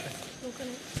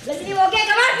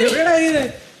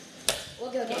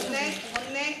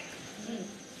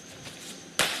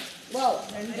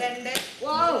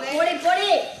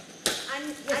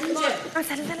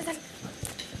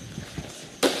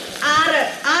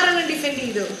 ആറെണ്ണം ഡിഫെൻഡ്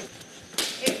ചെയ്തു.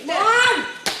 12,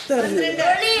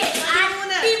 13,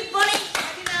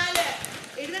 14,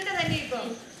 എഴുതണ്ട തന്നെ ഇപ്പൊ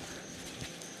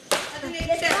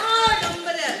 18,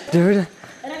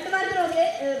 19,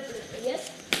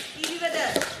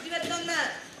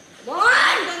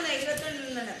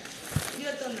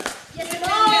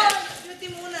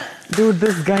 Dude,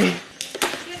 this guy.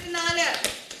 24,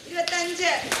 25,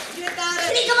 26,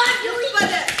 30,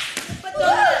 31.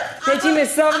 ചേച്ചി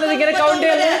മിസ്സാവുന്നത് ഇങ്ങനെ കൗണ്ട്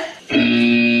ചെയ്യല്ലേ?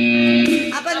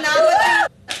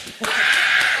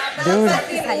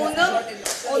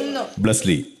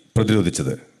 ബ്ലസ്ലി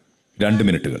പ്രതിരോധിച്ചത് 2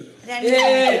 മിനിറ്റുകൾ.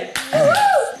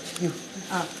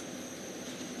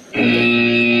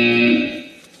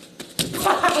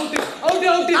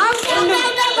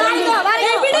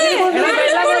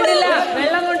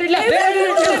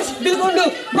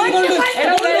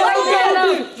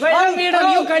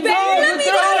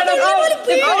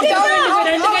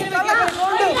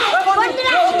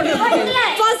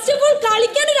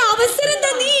 കളിക്കാൻ ഒരു അവസരം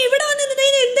നീ ഇവിടെ വന്നിട്ട്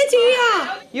എന്താ ചെയ്യാ?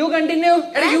 You continue.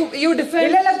 You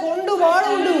defend.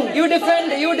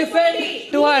 You defend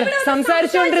to her.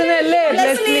 സംസാരിച്ചുകൊണ്ടിരുന്നല്ലേ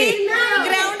Blesslee?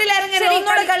 ഗ്രൗണ്ടിൽ ഇറങ്ങി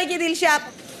ഇങ്ങോട്ട് കളിക്ക് ദിൽഷ.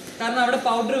 കാരണം അവിടെ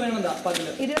പൗഡർ വേണമെന്നാ.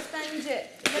 25, 26,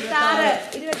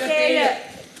 27.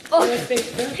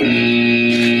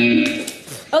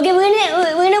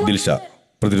 ദിൽഷ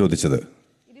പ്രതിരോധിച്ചത്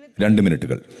 2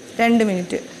 മിനിറ്റുകൾ. 2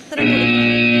 മിനിറ്റ്. 1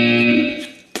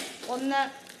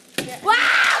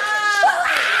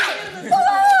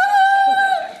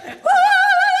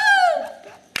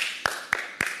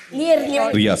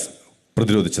 റിയാസ്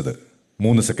പ്രതിരോധിച്ചത്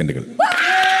 3 സെക്കൻഡുകൾ.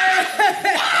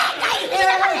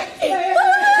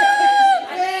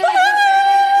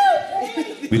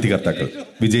 വിധികർത്താക്കൾ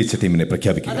വിജയിച്ച ടീമിനെ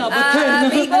പ്രഖ്യാപിക്കുക.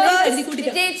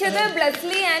 വിജയിച്ചത്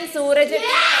ബ്ലസ്ലി ആൻഡ് സൂരജ്.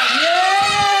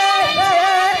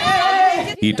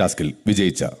 ഈ ടാസ്കിൽ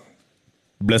വിജയിച്ച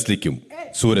ബ്ലസ്ലിക്കും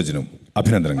സൂരജിനും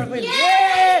അഭിനന്ദനങ്ങൾ.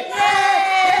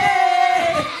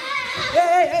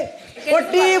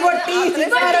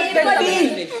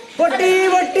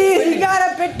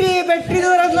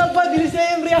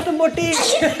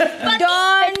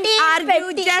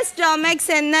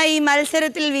 ഡൊമെക്സ് എന്ന ഈ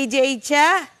മത്സരത്തിൽ വിജയിച്ച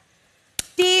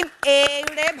ടീം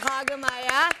എയുടെ ഭാഗമായ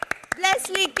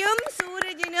ബ്ലസ്ലിക്കും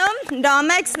സൂരജിനും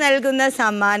ഡൊമെക്സ് നൽകുന്ന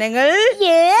സമ്മാനങ്ങൾ.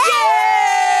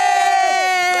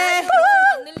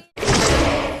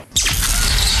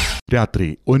 രാത്രി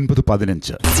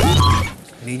 9:15.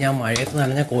 ഞാൻ മഴയത്ത്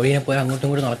നനഞ്ഞ കോഴിനെ പോലെ അങ്ങോട്ടും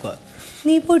ഇങ്ങോട്ടും നടക്കുക.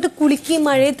 നീ പോയിട്ട് കുളിക്കുകയും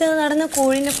മഴയത്ത് നടന്ന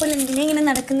കോഴിനെ പോലെ എന്തിനാ ഇങ്ങനെ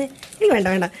നടക്കുന്നത്? എനിക്ക് വേണ്ട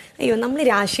വേണ്ട. അയ്യോ, നമ്മൾ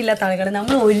രാശിയില്ലാത്ത ആളുകൾ.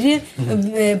 നമ്മൾ ഒരു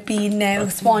പിന്നെ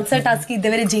സ്പോൺസർ ടാസ്ക്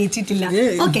ഇതുവരെ ജയിച്ചിട്ടില്ല.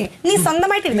 ഓക്കെ, നീ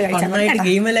സ്വന്തമായിട്ട് ഇരുന്ന് കഴിച്ചോ.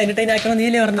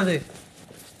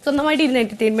 സ്വന്തമായിട്ട് ഇരുന്ന്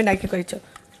എന്റർടൈൻമെന്റ് ആക്കി കഴിച്ചോ.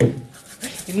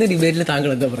 ഇന്ന് ഡിബേറ്റിൽ താങ്കൾ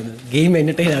എന്താ പറഞ്ഞത്? ഗെയിം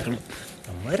എന്റർടൈൻ ആക്കണം.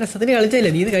 നമ്മൾ രസത്തിന്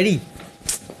കളിച്ചല്ലേ, നീ ഇത് കഴി.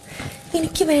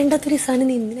 എനിക്ക് വേണ്ടാത്തൊരു സാധനം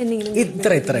നീ എന്തിനെങ്കിലും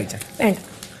ഇത്ര കഴിച്ച വേണ്ട.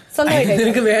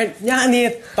 ഞാൻ നീ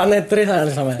തന്ന എത്ര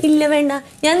സമയം ഇല്ല, വേണ്ട.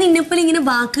 ഞാൻ നിന്നെപ്പോലെ ഇങ്ങനെ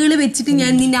വാക്കുകൾ വെച്ചിട്ട്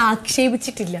ഞാൻ നിന്നെ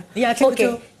ആക്ഷേപിച്ചിട്ടില്ല. ഓക്കെ,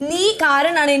 നീ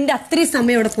കാരണമാണ് എന്റെ അത്രയും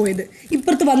സമയം അവിടെ പോയത്.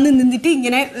 ഇപ്പുറത്ത് വന്ന് നിന്നിട്ട്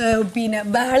ഇങ്ങനെ പിന്നെ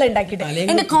ബഹളം ഉണ്ടാക്കിയിട്ട്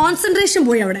എന്റെ കോൺസെൻട്രേഷൻ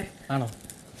പോയി അവിടെ. ആണോ?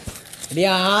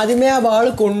 ആദ്യമേ ആ ബാള്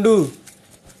കൊണ്ടു.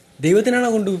 ദൈവത്തിനാണോ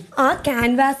കൊണ്ടു? ആ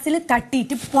ക്യാൻവാസിൽ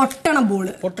തട്ടിയിട്ട് പൊട്ടണം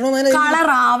ബോള്. കളർ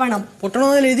ആവണം.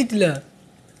 പൊട്ടണമെന്ന് എഴുതിയിട്ടില്ല.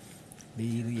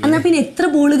 എന്നാ പിന്നെ എത്ര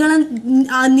ബോളുകളാണ്?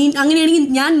 അങ്ങനെയാണെങ്കിൽ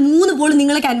ഞാൻ 3 ബോൾ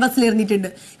നിങ്ങളെ ക്യാൻവാസിൽ എറിഞ്ഞിട്ടുണ്ട്.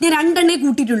 ഞാൻ 2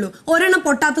 കൂട്ടിയിട്ടുള്ളൂ. ഒരെണ്ണം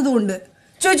പൊട്ടാത്തത് കൊണ്ട്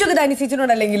ചോദിച്ചോക്കെ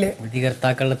അനുസരിച്ചിട്ടുണ്ടോ? അല്ലെങ്കിൽ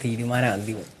വിധികർത്താക്കളുടെ തീരുമാനം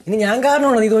അന്തിമം. ഇനി ഞാൻ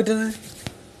കാരണമാണോ നീ തോറ്റത്?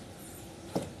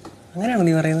 അങ്ങനെയാണോ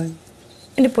നീ പറയുന്നത്?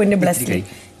 എന്റെ പൊന്നെ ബ്ലസ്ലി,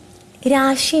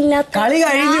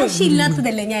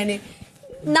 രാശിയില്ലാത്തതല്ലേ ഞാന്.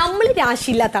 നമ്മൾ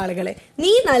രാശിയില്ലാത്ത ആളുകള്.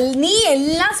 നീ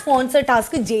എല്ലാ സ്പോൺസർ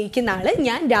ടാസ്ക് ജയിക്കുന്ന ആള്,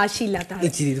 ഞാൻ രാശിയില്ലാത്ത ആള്.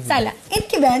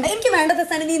 എനിക്ക് വേണ്ടത്തെ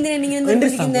സാധനം നീ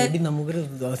നമുക്കൊരു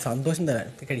സന്തോഷം തരാൻ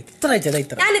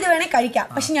ഞാനിത് വേണേ കഴിക്കാം,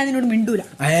 പക്ഷെ ഞാൻ നിന്നോട് മിണ്ടൂല.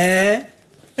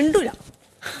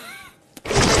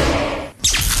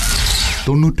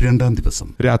 92-ാം ദിവസം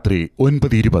രാത്രി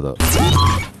 9:20.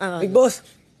 ബിഗ് ബോസ്,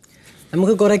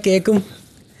 നമുക്ക് കുറെ കേക്കും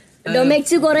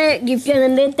ഡൊമെക്സ് കുറെ ഗിഫ്റ്റ്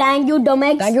ചെയ്യുന്നുണ്ട്. Thank you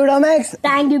ഡൊമെക്സ്.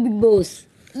 Thank you big boss.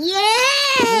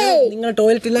 നിങ്ങൾ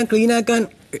ടോയ്ലറ്റ് എല്ലാം ക്ലീൻ ആക്കാൻ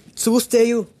ചൂസ്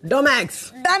ചെയ്യൂ ഡൊമാക്സ്.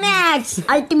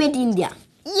 Ultimate India.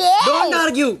 Don't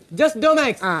argue, just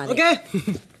Domax. Okay?